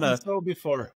 they kind of so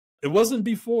before. It wasn't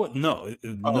before. No,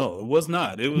 no, it was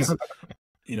not. It was,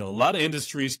 you know, a lot of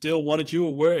industries still wanted you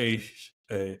to wear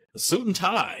a suit and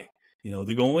tie, you know,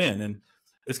 to go in. And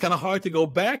it's kind of hard to go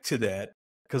back to that,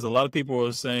 because a lot of people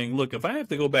are saying, look, if I have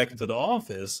to go back into the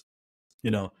office, you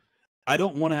know, I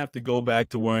don't want to have to go back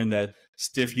to wearing that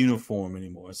stiff uniform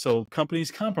anymore. So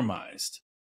companies compromised,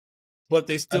 but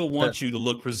they still want you to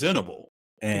look presentable.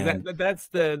 And that's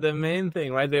the main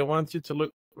thing, right? They want you to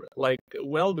look like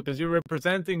well, because you're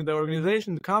representing the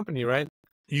organization, the company, right?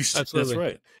 That's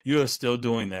right. You are still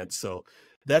doing that. So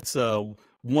that's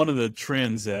one of the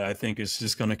trends that I think is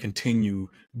just going to continue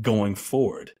going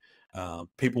forward.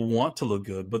 People want to look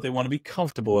good, but they want to be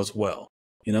comfortable as well,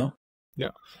 you know?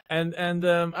 Yeah. And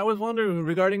I was wondering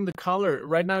regarding the color.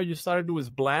 Right now you started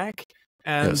with black,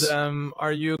 and Yes.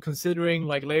 Are you considering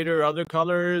like later other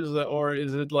colors, or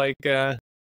is it like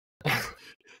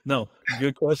No,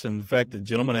 good question. In fact, the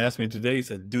gentleman asked me today, he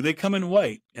said, do they come in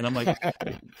white? And I'm like,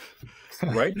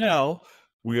 right now,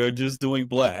 we are just doing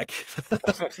black.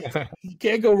 You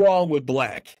can't go wrong with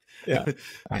black. Yeah.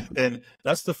 And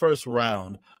that's the first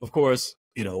round. Of course,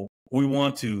 we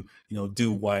want to,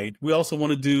 do white. We also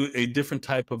want to do a different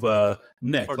type of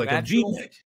neck, Or like natural? a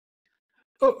V-neck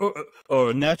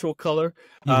or a natural color.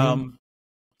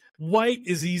 White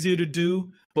is easier to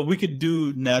do, but we could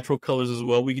do natural colors as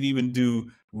well. We could even do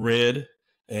red.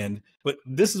 But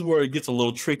this is where it gets a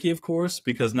little tricky, of course,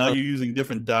 because now you're using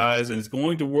different dyes and it's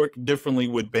going to work differently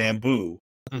with bamboo.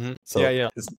 So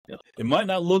it might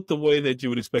not look the way that you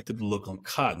would expect it to look on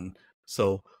cotton.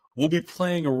 So we'll be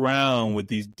playing around with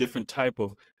these different type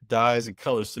of dyes and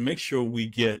colors to make sure we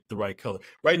get the right color.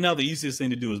 Right now, the easiest thing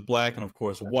to do is black and, of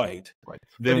course, white.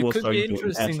 Then But we'll it could start be doing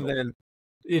interesting natural. then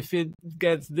if it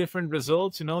gets different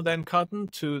results, than cotton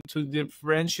to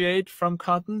differentiate from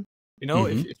cotton.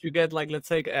 If you get, like, let's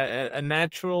say a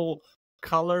natural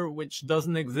color which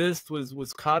doesn't exist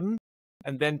with cotton,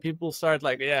 and then people start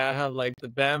like, yeah, I have like the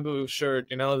bamboo shirt,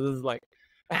 this is like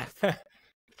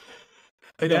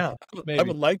yeah, I maybe.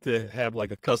 would like to have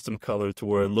like a custom color to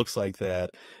where it looks like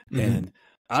that. And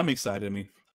I'm excited. I mean,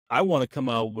 I want to come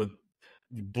out with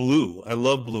blue. I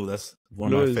love blue. That's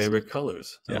one Blue of my is- favorite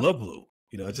colors. I yeah. love blue.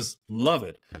 I just love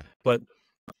it. But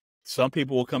some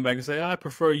people will come back and say, I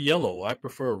prefer yellow. I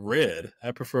prefer red.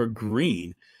 I prefer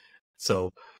green.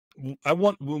 So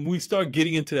when we start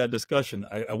getting into that discussion,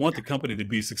 I want the company to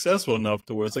be successful enough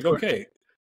to where it's like, okay,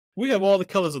 we have all the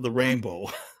colors of the rainbow.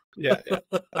 Yeah.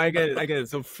 I get it.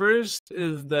 So first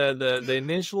is the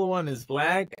initial one is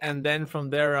black, and then from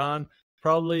there on,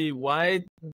 probably white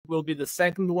will be the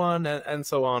second one, and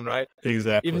so on, right?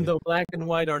 Exactly. Even though black and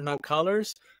white are not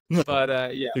colors,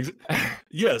 but yeah.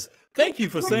 Yes. Thank you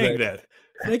for saying that.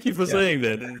 Thank you for saying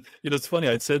that. And, it's funny.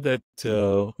 I said that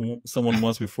to someone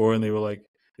once before, and they were like,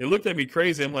 they looked at me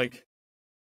crazy. I'm like,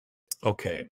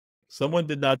 okay, someone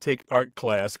did not take art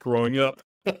class growing up.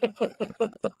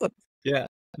 Yeah.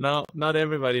 No, not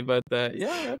everybody, but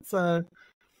yeah, that's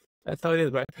how it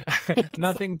is, right?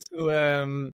 Nothing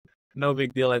to no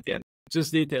big deal at the end.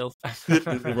 Just details.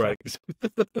 Right. Just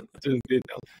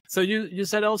details. So you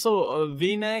said also a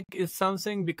V-neck is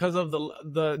something because of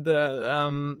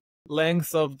the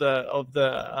length of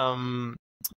the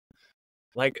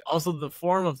like also the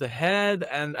form of the head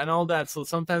and all that. So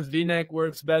sometimes V-neck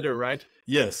works better, right?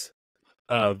 Yes.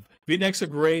 V-necks are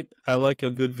great. I like a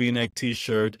good V-neck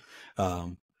t-shirt.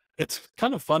 It's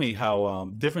kind of funny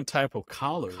how different type of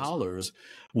collars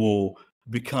will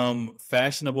become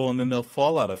fashionable and then they'll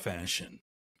fall out of fashion.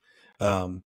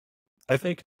 I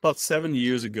think about 7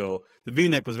 years ago, the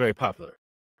V-neck was very popular.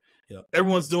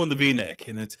 Everyone's doing the V-neck,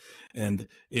 and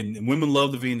women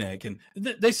love the V-neck, and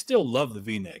they still love the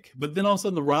V-neck. But then all of a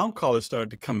sudden, the round collar started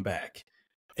to come back,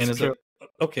 and it's like,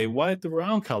 okay, why did the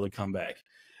round collar come back?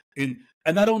 And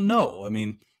I don't know. I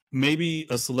mean, maybe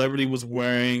a celebrity was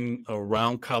wearing a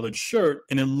round collared shirt,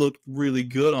 and it looked really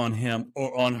good on him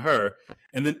or on her,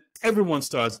 and then everyone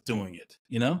starts doing it.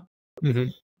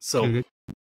 So.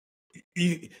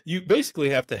 You basically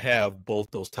have to have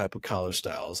both those type of collar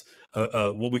styles,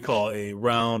 what we call a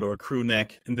round or a crew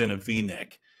neck, and then a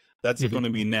V-neck. That's going to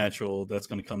be natural. That's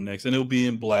going to come next, and it'll be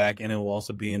in black, and it will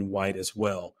also be in white as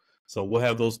well. So we'll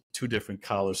have those two different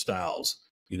collar styles,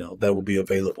 that will be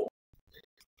available.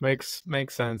 Makes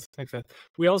sense. Makes sense.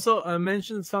 We also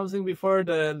mentioned something before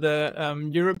the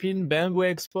European Bamboo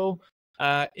Expo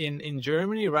in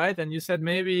Germany, right? And you said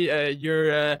maybe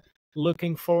you're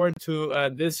looking forward to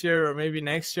this year or maybe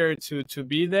next year to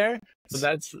be there. So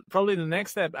that's probably the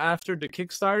next step after the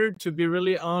Kickstarter, to be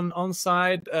really on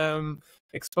site,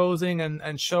 exposing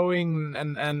and showing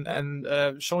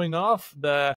and showing off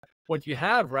what you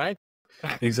have, right?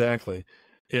 Exactly.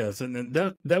 Yes, and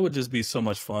that would just be so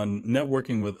much fun,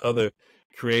 networking with other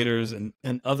creators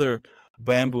and other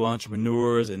bamboo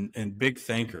entrepreneurs and big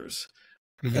thinkers.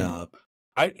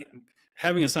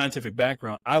 Having a scientific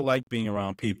background, I like being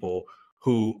around people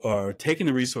who are taking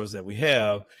the resources that we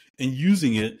have and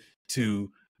using it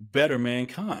to better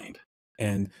mankind.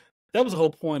 And that was the whole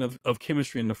point of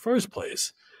chemistry in the first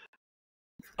place.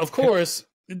 Of course,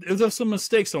 there's some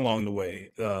mistakes along the way.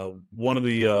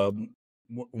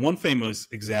 One famous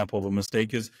example of a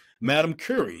mistake is Madame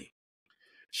Curie.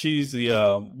 She's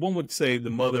one would say the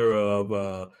mother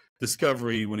of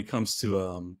discovery when it comes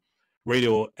to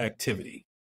radioactivity.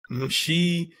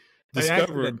 She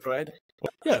discovered, right?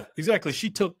 Yeah, exactly. She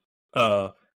took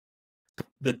the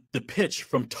pitch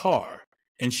from tar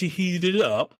and she heated it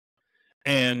up,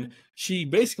 and she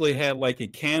basically had like a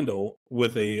candle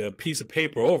with a piece of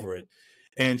paper over it,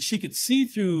 and she could see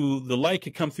through the light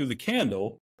could come through the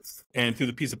candle and through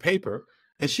the piece of paper,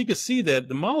 and she could see that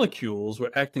the molecules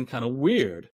were acting kind of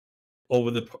weird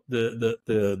over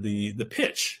the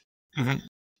pitch. Mm-hmm.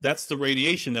 That's the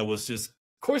radiation that was just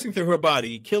coursing through her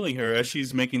body, killing her as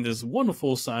she's making this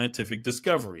wonderful scientific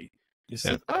discovery. You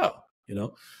said, oh, you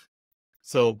know.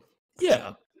 So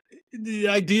yeah, the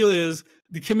ideal is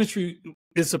the chemistry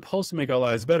is supposed to make our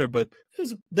lives better, but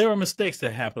there are mistakes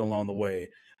that happen along the way.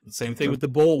 The same thing with the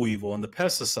boll weevil and the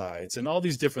pesticides and all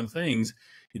these different things,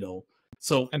 you know.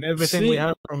 So and everything we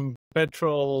have from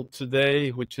petrol today,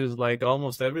 which is like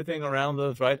almost everything around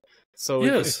us, right? So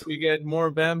if we get more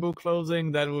bamboo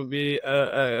clothing, that would be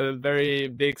a very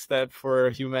big step for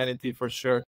humanity for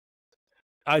sure.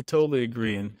 I totally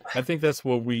agree. And I think that's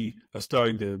where we are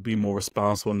starting to be more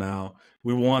responsible now.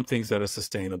 We want things that are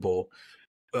sustainable.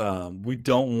 We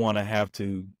don't want to have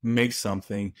to make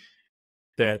something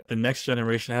that the next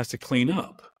generation has to clean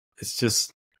up. It's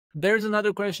just... There's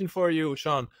another question for you,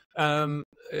 Sean.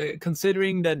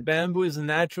 Considering that bamboo is a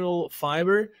natural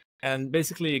fiber and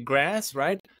basically grass,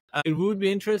 right? It would be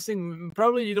interesting.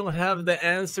 Probably you don't have the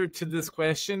answer to this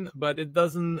question, but it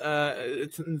doesn't.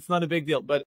 It's not a big deal.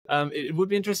 But it would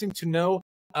be interesting to know.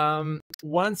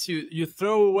 Once you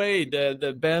throw away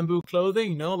the bamboo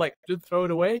clothing, you know, like to throw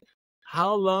it away,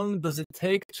 how long does it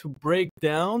take to break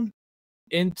down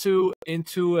into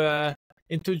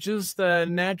just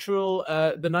natural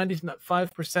the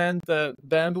 95%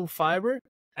 bamboo fiber,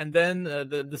 and then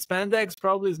the spandex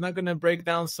probably is not going to break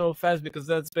down so fast because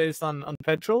that's based on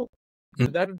petrol.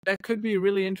 That could be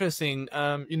really interesting.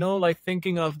 You know, like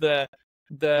thinking of the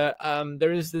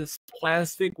there is this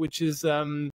plastic which is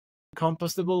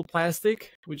compostable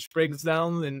plastic, which breaks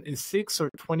down in 6 or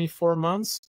 24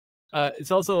 months.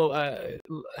 It's also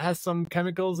has some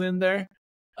chemicals in there.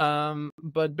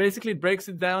 But basically it breaks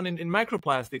it down in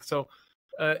microplastics. So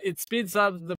it speeds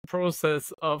up the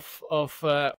process of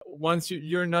once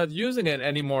you're not using it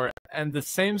anymore. And the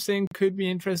same thing could be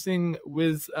interesting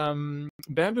with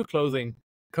bamboo clothing,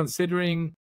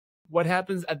 considering what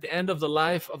happens at the end of the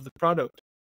life of the product.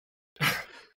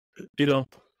 You know,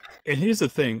 and here's the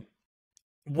thing.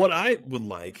 What I would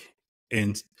like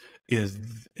is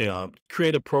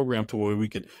create a program to where we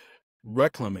could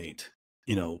reclimate,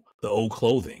 you know, the old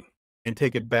clothing and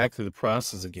take it back to the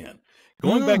process again.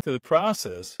 Going back to the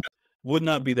process would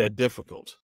not be that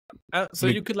difficult. So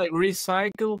you could like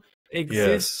recycle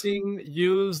existing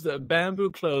used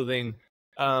bamboo clothing.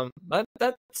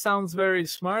 That sounds very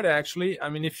smart, actually. I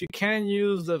mean, if you can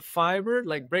use the fiber,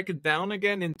 like break it down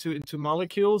again into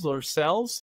molecules or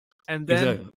cells, and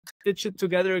then stitch it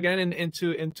together again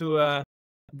into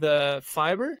the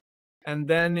fiber, and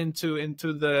then into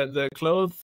the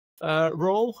cloth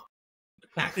roll.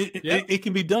 It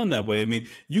can be done that way. I mean,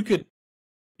 you could,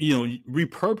 you know,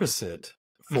 repurpose it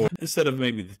for instead of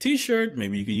maybe the t-shirt,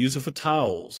 maybe you can use it for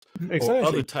towels or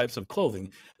other types of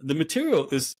clothing. The material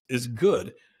is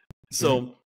good.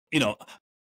 So, you know,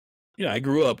 I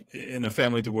grew up in a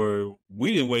family to where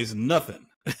we didn't waste nothing.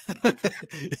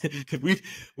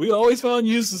 we always found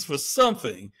uses for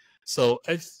something. So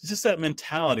it's just that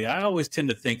mentality. I always tend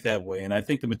to think that way, and I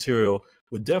think the material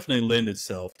would definitely lend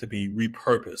itself to be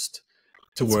repurposed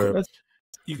to where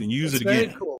you can use it again.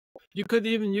 Very cool. You could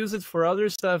even use it for other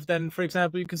stuff. Then, for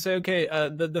example, you can say, okay,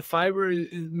 the fiber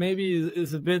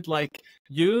is a bit like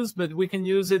used, but we can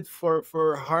use it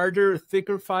for harder,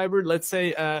 thicker fiber. Let's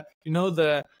say, you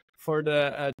know, for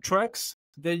the trucks,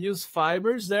 they use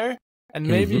fibers there, and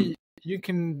maybe you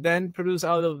can then produce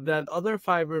out of that other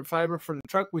fiber for the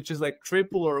truck, which is like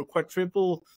triple or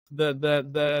quadruple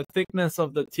the thickness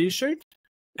of the t-shirt.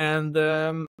 And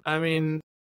I mean,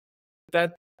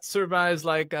 that survives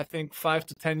like I think 5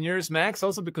 to 10 years max,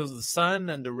 also because of the sun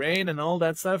and the rain and all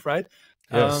that stuff, right?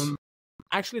 Yes.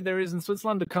 Actually, there is in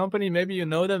Switzerland a company, maybe you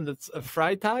know them, that's a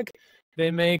Freitag.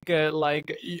 They make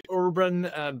like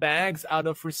urban bags out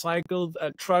of recycled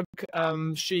truck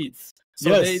sheets.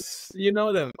 So you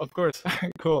know them, of course.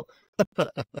 Cool.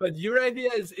 But your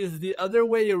idea is the other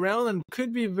way around, and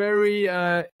could be very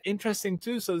interesting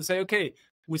too. So to say, okay,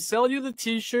 we sell you the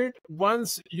t-shirt.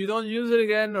 Once you don't use it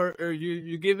again, or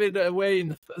you give it away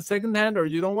in second hand, or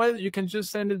you don't want it, you can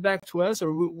just send it back to us,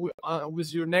 or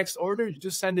with your next order, you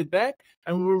just send it back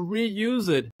and we'll reuse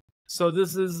it. So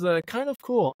this is kind of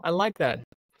cool. I like that.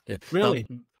 Yeah. Really.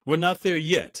 We're not there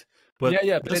yet, but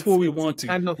that's where we want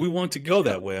to. We want to go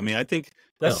that way. I mean, I think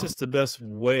that's just the best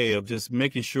way of just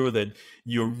making sure that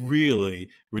you're really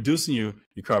reducing your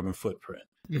carbon footprint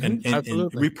and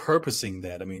repurposing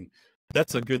that. I mean,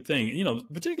 that's a good thing, you know,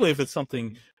 particularly if it's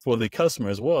something for the customer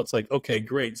as well. It's like, okay,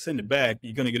 great, send it back.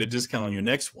 You're going to get a discount on your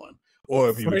next one. Or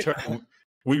if you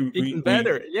even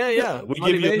better. Yeah. We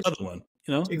give you another one.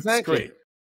 You know, exactly.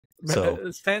 It's great.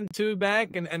 So Send 2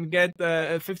 back and get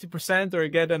 50%, or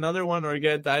get another one, or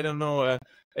get, I don't know,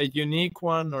 a unique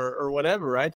one, or whatever,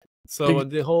 right? So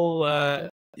the whole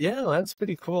yeah, that's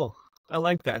pretty cool. I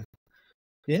like that.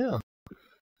 Yeah.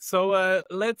 So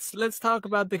let's talk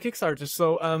about the Kickstarter.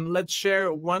 So let's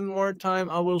share one more time.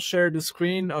 I will share the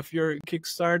screen of your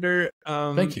Kickstarter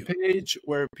thank you. page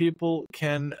where people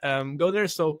can go there.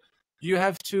 So you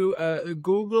have to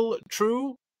Google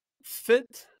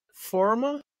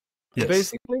Tru-FitForma, Yes.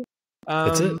 basically.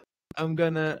 That's it. I'm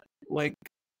gonna like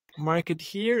mark it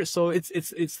here. So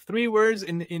it's 3 words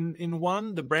in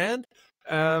one, the brand.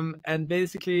 And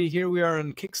basically here we are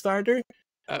on Kickstarter.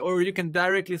 Or you can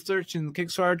directly search in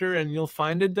Kickstarter and you'll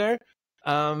find it there.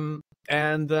 There's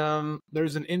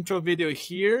an intro video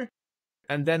here,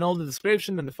 and then all the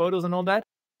description and the photos and all that.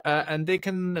 And they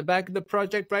can back the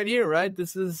project right here, right?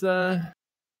 This is the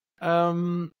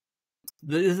important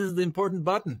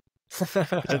button.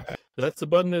 That's the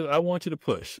button that I want you to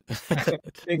push.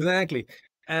 Exactly.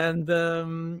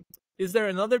 And is there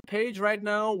another page right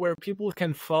now where people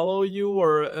can follow you,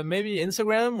 or maybe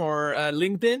Instagram or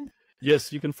LinkedIn?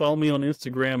 Yes, you can follow me on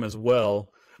Instagram as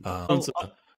well. It's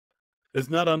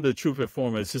not under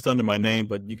Tru-FitForma, it's just under my name,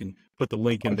 but you can put the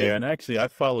link in there. And actually, I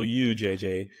follow you,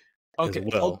 JJ, as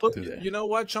well. You know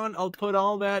what, Sean? I'll put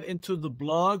all that into the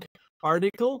blog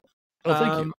article. Oh,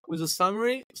 thank you. With a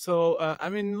summary. So, I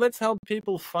mean, let's help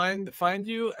people find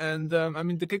you. And I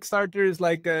mean, the Kickstarter is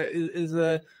like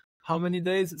is how many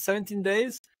days? 17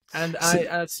 days. And I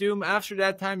assume after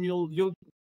that time you'll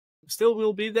still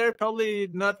will be there, probably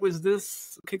not with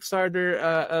this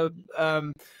Kickstarter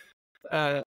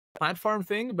platform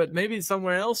thing, but maybe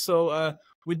somewhere else. So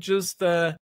we just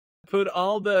put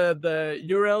all the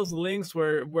URLs, links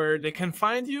where they can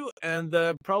find you, and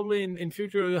probably in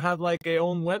future you'll have like a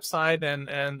own website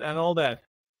and all that.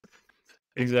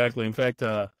 Exactly. In fact,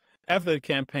 after the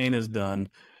campaign is done,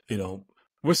 you know,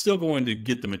 we're still going to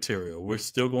get the material. We're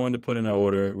still going to put in our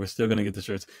order. We're still going to get the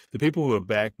shirts. The people who have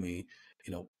backed me,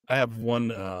 you know, I have one,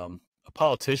 a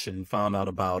politician found out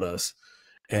about us,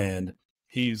 and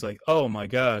he's like, oh my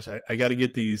gosh, I got to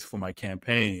get these for my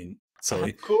campaign. So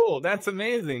cool. That's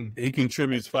amazing. He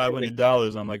contributes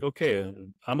 $500. I'm like, okay,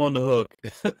 I'm on the hook.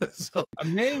 So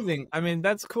amazing. I mean,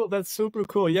 that's cool. That's super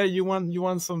cool. Yeah. You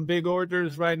want some big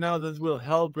orders right now that will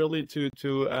help really to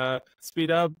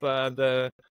speed up the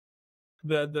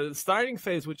starting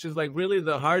phase, which is like really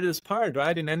the hardest part,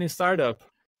 right? In any startup.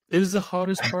 It is the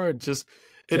hardest part. Just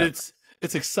it's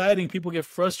exciting. People get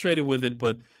frustrated with it,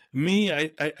 but me,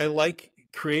 I like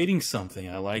creating something.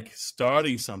 I like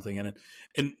starting something, and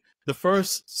the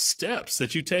first steps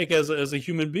that you take as a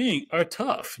human being are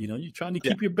tough. You know, you're trying to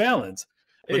keep your balance.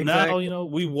 But now, you know,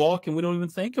 we walk and we don't even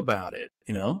think about it,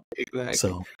 you know? Exactly.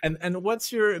 So, and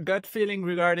what's your gut feeling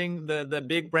regarding the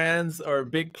big brands or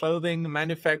big clothing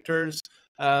manufacturers?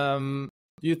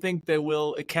 Do you think they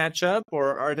will catch up,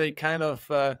 or are they kind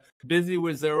of busy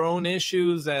with their own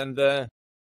issues? And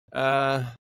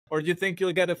or do you think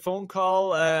you'll get a phone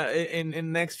call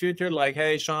in next future, like,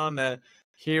 hey, Sean,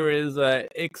 here is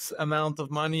X amount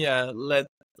of money.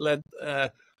 Let's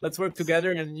work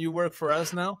together, and you work for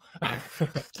us now.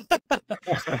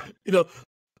 You know,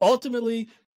 ultimately,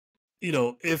 you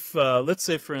know, if let's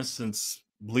say, for instance,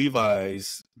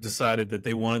 Levi's decided that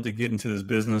they wanted to get into this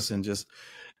business and just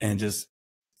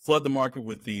flood the market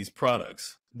with these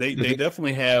products. They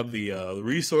definitely have the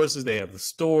resources. They have the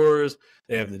stores.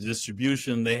 They have the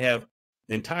distribution. They have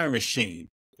the entire machine.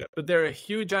 Yeah, but they're a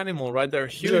huge animal, right? They're a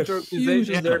huge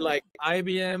organization. They're like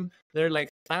IBM. They're like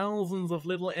thousands of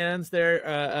little ants.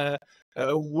 They're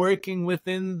working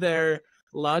within their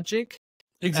logic.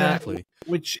 Exactly.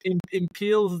 Which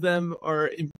impels them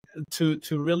to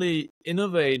really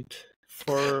innovate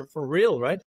for real,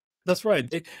 right? That's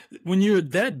right. When you're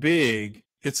that big,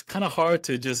 it's kind of hard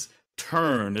to just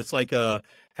turn. It's like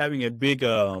having a big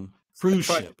cruise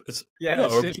ship. It's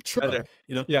or a big truck.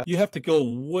 You know, you have to go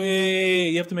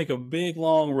you have to make a big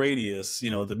long radius, you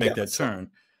know, to make that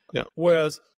turn. Yeah.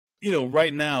 Whereas, you know,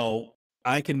 right now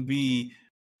I can be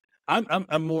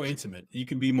I'm more intimate. You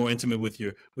can be more intimate with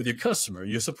your customer,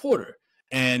 your supporter,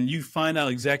 and you find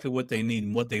out exactly what they need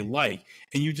and what they like,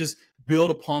 and you just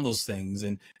build upon those things,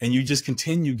 and you just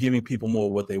continue giving people more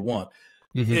of what they want.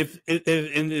 Mm-hmm.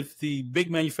 If the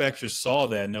big manufacturers saw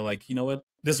that and they're like, you know what,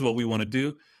 this is what we want to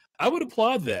do, I would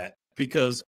applaud that,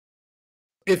 because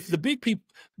if the big people,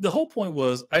 the whole point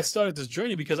was I started this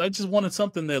journey because I just wanted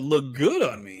something that looked good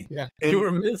on me. Yeah, and you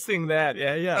were missing that.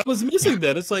 Yeah. I was missing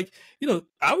that. It's like, you know,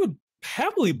 I would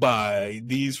happily buy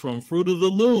these from Fruit of the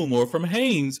Loom or from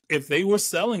Hanes if they were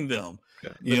selling them.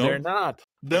 You But know, they're not.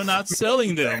 they're not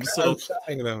selling They're them. not So,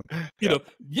 selling them. you know,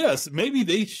 yes, maybe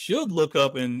they should look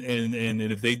up and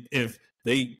if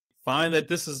they find that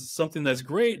this is something that's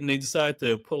great and they decide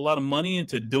to put a lot of money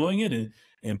into doing it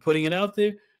and putting it out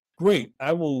there, great.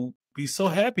 I will be so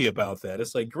happy about that.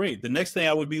 It's like, great. The next thing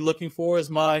I would be looking for is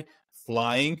my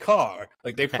flying car.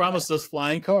 Like, they promised us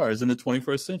flying cars in the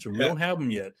 21st century. We don't have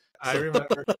them yet. I So,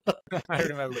 remember. I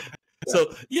remember.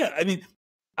 so yeah, I mean,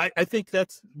 I think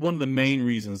that's one of the main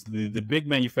reasons. The big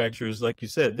manufacturers, like you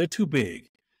said, they're too big.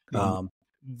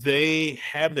 They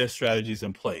have their strategies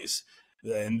in place,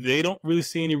 and they don't really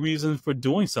see any reason for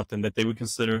doing something that they would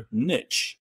consider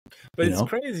niche. But it's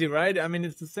crazy, right? I mean,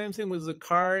 it's the same thing with the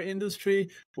car industry,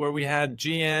 where we had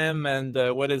GM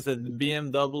and what is it,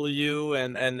 BMW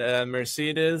and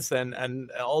Mercedes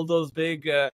and all those big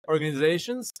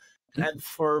organizations. And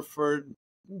for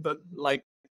like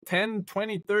 10,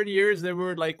 20, 30 years, they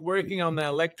were like working on the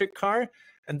electric car.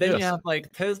 And then you have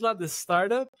like Tesla, the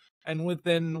startup, and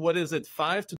within, what is it,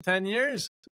 5 to 10 years,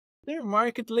 they're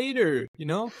market leader, you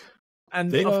know?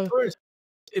 And of course,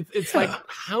 it's like,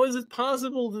 how is it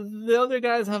possible that the other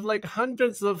guys have like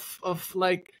hundreds of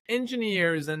like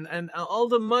engineers and all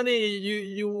the money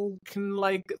you can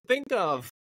like think of,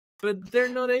 but they're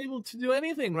not able to do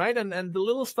anything, right? And the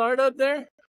little startup there,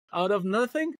 out of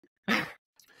nothing.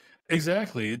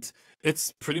 Exactly.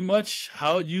 It's pretty much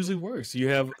how it usually works. You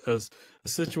have a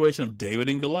situation of David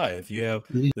and Goliath. You have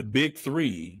the big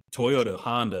three: Toyota,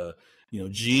 Honda,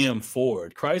 GM,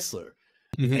 Ford, Chrysler.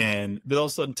 And then all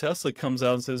of a sudden Tesla comes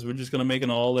out and says, we're just going to make an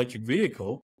all-electric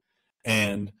vehicle.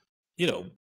 And,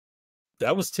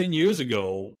 that was 10 years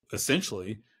ago,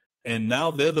 essentially. And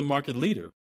now they're the market leader.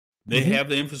 They have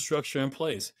the infrastructure in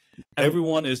place.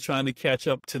 Everyone is trying to catch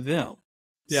up to them.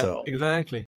 Yeah, so.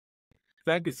 Exactly.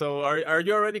 So are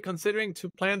you already considering to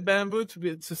plant bamboo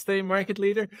to stay market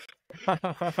leader?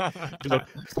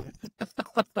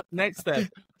 Next step.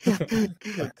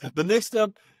 The next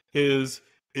step is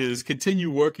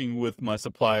continue working with my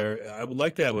supplier. I would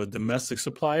like to have a domestic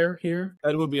supplier here.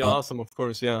 That would be awesome, of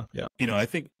course. Yeah. I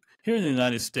think here in the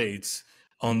United States,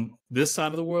 on this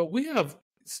side of the world, we have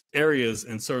areas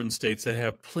in certain states that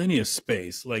have plenty of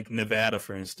space, like Nevada,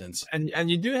 for instance. And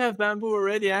you do have bamboo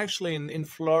already, actually, in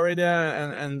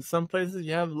Florida and some places.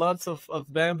 You have lots of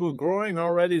bamboo growing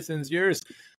already since years.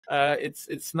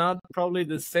 It's not probably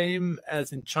the same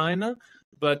as in China,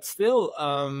 but still,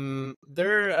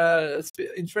 there are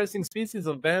interesting species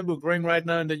of bamboo growing right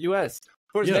now in the U.S.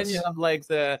 Of course, then you have like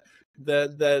the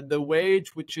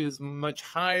wage, which is much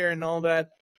higher and all that.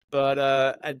 But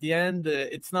at the end,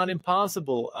 it's not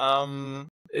impossible.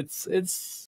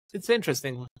 It's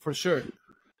interesting for sure.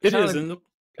 It is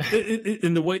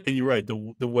in the way, and you're right.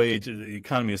 The wage, the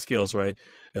economy of scales, right?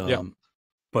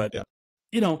 But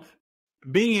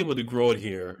being able to grow it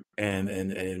here and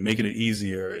making it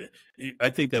easier, I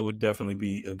think that would definitely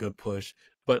be a good push.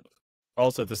 But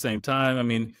also at the same time, I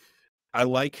mean, I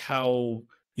like how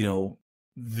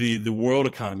the world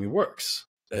economy works.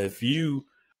 If you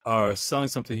are selling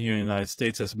something here in the United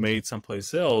States that's made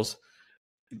someplace else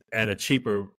at a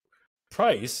cheaper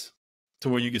price to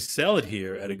where you can sell it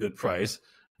here at a good price,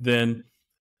 then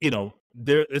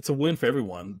it's a win for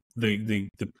everyone. The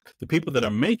people that are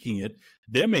making it,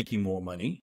 they're making more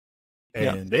money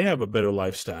and they have a better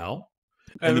lifestyle.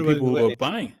 And the people who are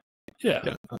buying,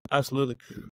 absolutely.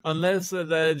 Unless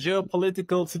the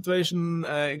geopolitical situation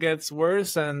gets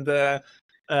worse and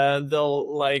they'll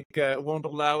won't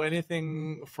allow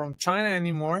anything from China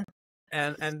anymore,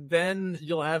 and then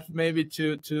you'll have maybe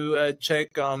to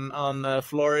check on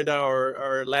Florida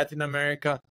or Latin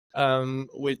America,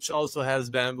 which also has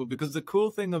bamboo, because the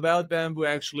cool thing about bamboo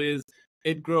actually is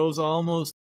it grows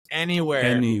almost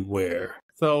anywhere.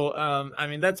 So I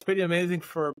mean, that's pretty amazing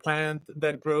for a plant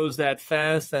that grows that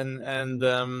fast, and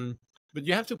but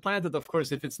you have to plant it, of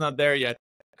course, if it's not there yet.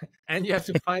 And you have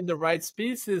to find the right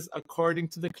species according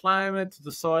to the climate, to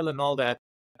the soil, and all that.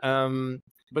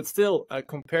 But still,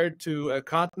 compared to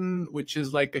cotton, which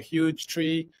is like a huge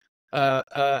tree,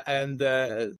 and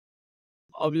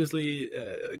obviously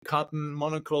cotton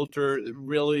monoculture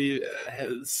really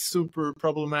is super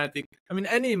problematic. I mean,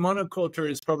 any monoculture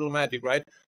is problematic, right?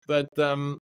 But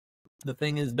the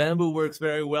thing is, bamboo works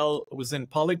very well within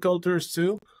polycultures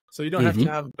too. So you don't have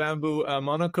to have bamboo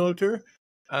monoculture.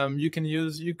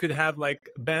 You could have like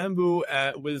bamboo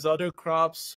with other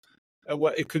crops.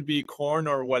 What it could be corn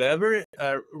or whatever.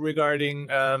 Regarding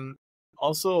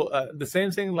also the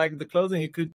same thing like the clothing, you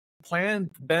could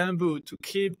plant bamboo to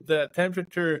keep the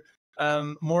temperature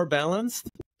more balanced.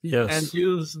 And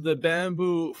use the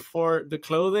bamboo for the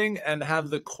clothing and have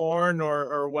the corn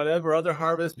or whatever other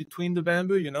harvest between the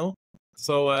bamboo.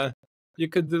 So you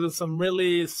could do some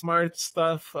really smart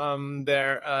stuff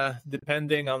there,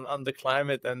 depending on the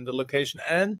climate and the location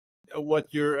and what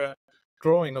you're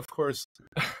growing, of course.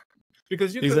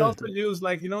 Because you could also Exactly. use,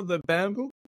 like, the bamboo.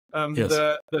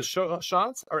 Yes. The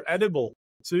shots are edible,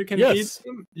 so you can eat Yes.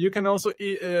 them. You can also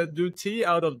do tea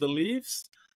out of the leaves.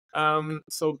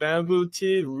 So bamboo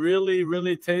tea, really,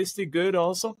 really tasty, good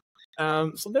also.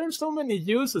 So there are so many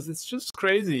uses. It's just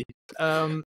crazy.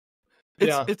 It's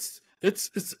Yeah, it's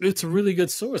it's a really good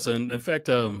source, and in fact,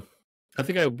 I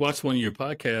think I watched one of your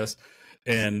podcasts,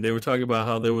 and they were talking about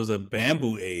how there was a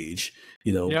bamboo age,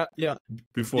 yeah, yeah,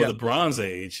 before yeah, the Bronze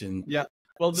Age, and yeah.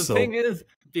 Well, the thing so is,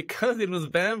 because it was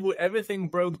bamboo, everything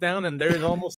broke down, and there is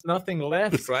almost nothing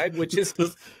left, this, right? Which is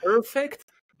this, perfect,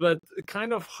 but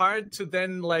kind of hard to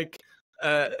then, like,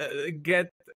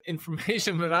 get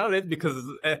information about it, because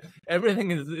everything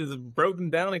is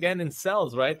broken down again in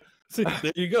cells, right? see,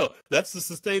 there you go. That's the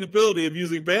sustainability of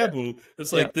using bamboo.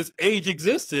 It's Yeah, like this age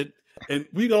existed, and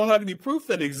we don't have any proof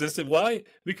that it existed. Why?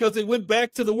 Because it went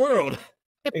back to the world.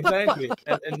 exactly,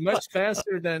 and much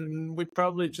faster than we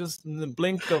probably just in the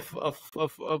blink of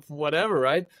whatever,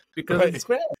 right? Because Right.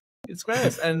 it's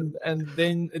grass, and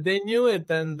they knew it,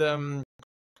 and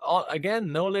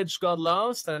again, knowledge got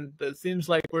lost, and it seems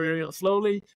like we're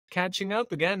slowly catching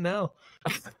up again now.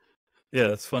 Yeah,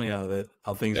 it's funny how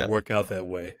things Yeah, work out that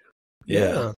way.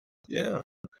 Yeah. yeah,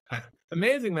 yeah.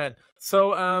 Amazing, man.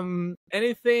 So,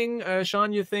 anything,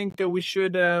 Sean, you think we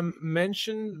should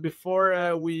mention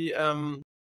before we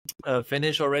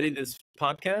finish already this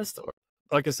podcast? Or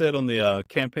Like I said on the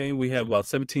campaign, we have about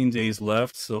 17 days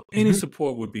left, so any Mhm.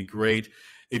 support would be great.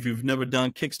 If you've never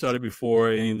done Kickstarter before,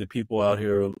 any of the people out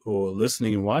here who are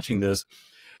listening and watching this,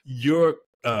 your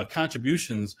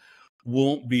contributions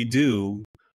won't be due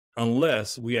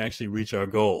unless we actually reach our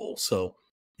goal. So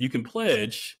you can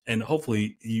pledge, and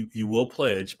hopefully you will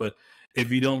pledge, but if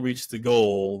you don't reach the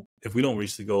goal, if we don't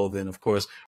reach the goal, then of course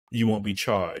you won't be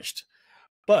charged.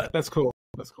 But That's cool.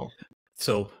 That's cool.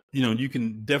 so, you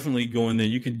can definitely go in there.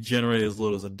 You can generate as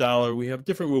little as $1. We have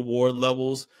different reward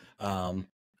levels.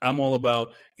 I'm all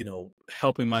about,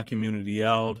 helping my community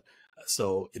out.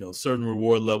 So, certain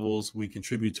reward levels, we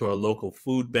contribute to our local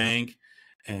food bank.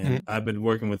 And Mhm. I've been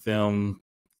working with them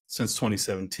since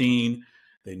 2017.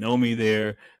 They know me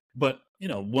there. But,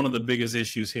 one of the biggest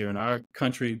issues here in our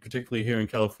country, particularly here in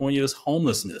California, is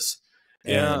homelessness.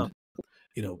 Yeah, And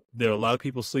there are a lot of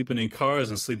people sleeping in cars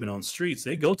and sleeping on streets.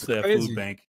 They go to it's that food crazy.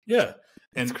 bank. Yeah.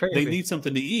 It's And they crazy. need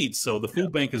something to eat. So the Yeah,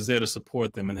 food bank is there to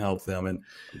support them and help them. And,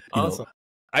 you know, awesome.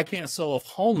 I can't solve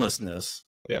homelessness,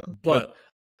 Yeah, but but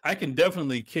I can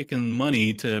definitely kick in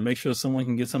money to make sure someone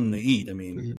can get something to eat. I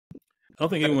mean, mhm. I don't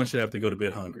think Uh, anyone should have to go to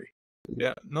bed hungry.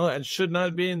 yeah, no, it should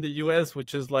not be in the U.S.,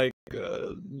 which is like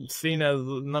seen as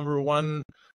the number one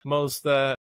most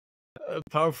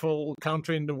powerful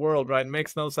country in the world, right?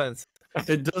 Makes no sense.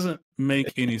 It doesn't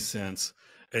make any sense.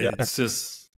 Yeah, It's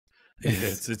just,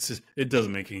 it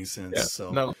doesn't make any sense. yeah,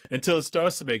 So no, until it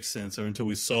starts to make sense or until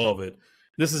we solve it,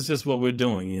 this is just what we're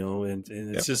doing, and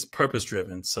yeah, it's just purpose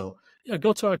driven. So yeah,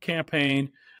 go to our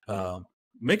campaign,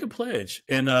 make a pledge,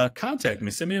 and contact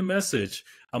me. Send me a message.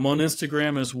 I'm on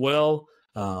Instagram as well.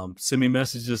 Send me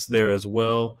messages there as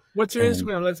well. What's your And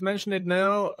Instagram? Let's mention it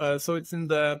now. So it's in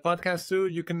the podcast too.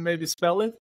 You can maybe spell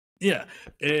it. yeah,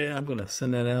 and I'm gonna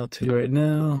send that out to you right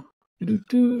now.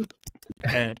 Doo-doo-doo.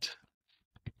 At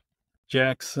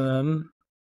Jackson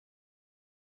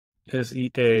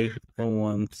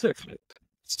SEA116.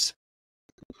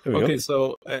 There we Okay, go.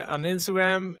 so on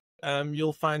Instagram,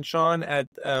 you'll find Sean at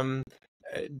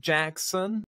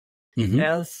Jackson Hmm.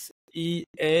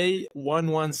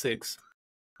 SEA116. That's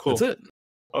Cool. it.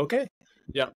 Okay.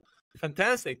 Yeah.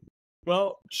 Fantastic.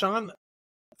 Well, Sean,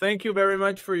 thank you very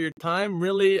much for your time.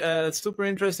 Really super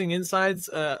interesting insights.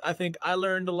 I think I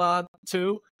learned a lot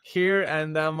too here,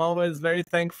 and I'm always very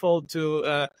thankful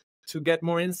to get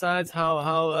more insights how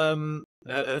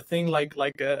a thing like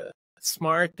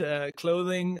smart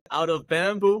clothing out of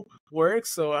bamboo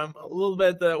works. So I'm a little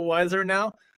bit wiser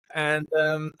now, and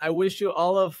I wish you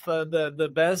all of the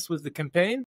best with the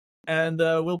campaign. And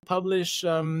we'll publish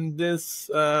this.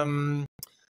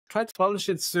 Try to publish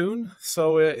it soon,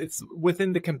 so it's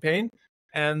within the campaign.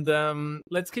 And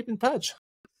let's keep in touch.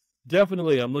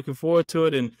 Definitely. I'm looking forward to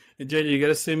it. And JJ, you got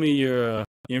to send me your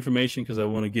information because I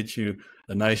want to get you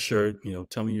a nice shirt.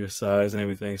 Tell me your size and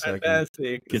everything so I can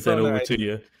Fantastic. get So that over nice. to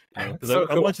you. Because So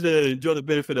I cool. want you to enjoy the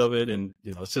benefit of it. And,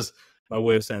 it's just my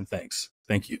way of saying thanks.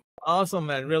 Thank you. Awesome,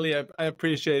 man. Really, I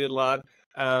appreciate it a lot.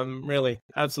 Really,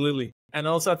 absolutely. And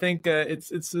also, I think I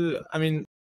mean,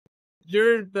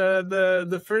 you're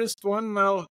the first one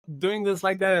now doing this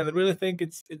like that, and I really think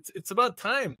it's about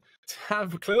time to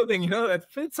have clothing, that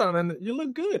fits on, and you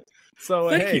look good. So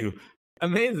Thank hey, you.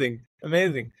 amazing,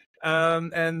 amazing.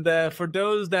 And for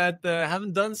those that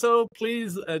haven't done so,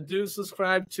 please do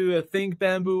subscribe to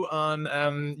ThinkBamboo on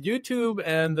YouTube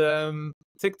and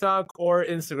TikTok or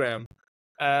Instagram.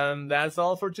 And that's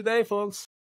all for today, folks.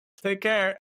 Take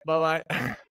care. Bye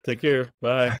bye. Take care.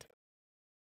 Bye.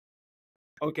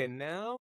 Okay, now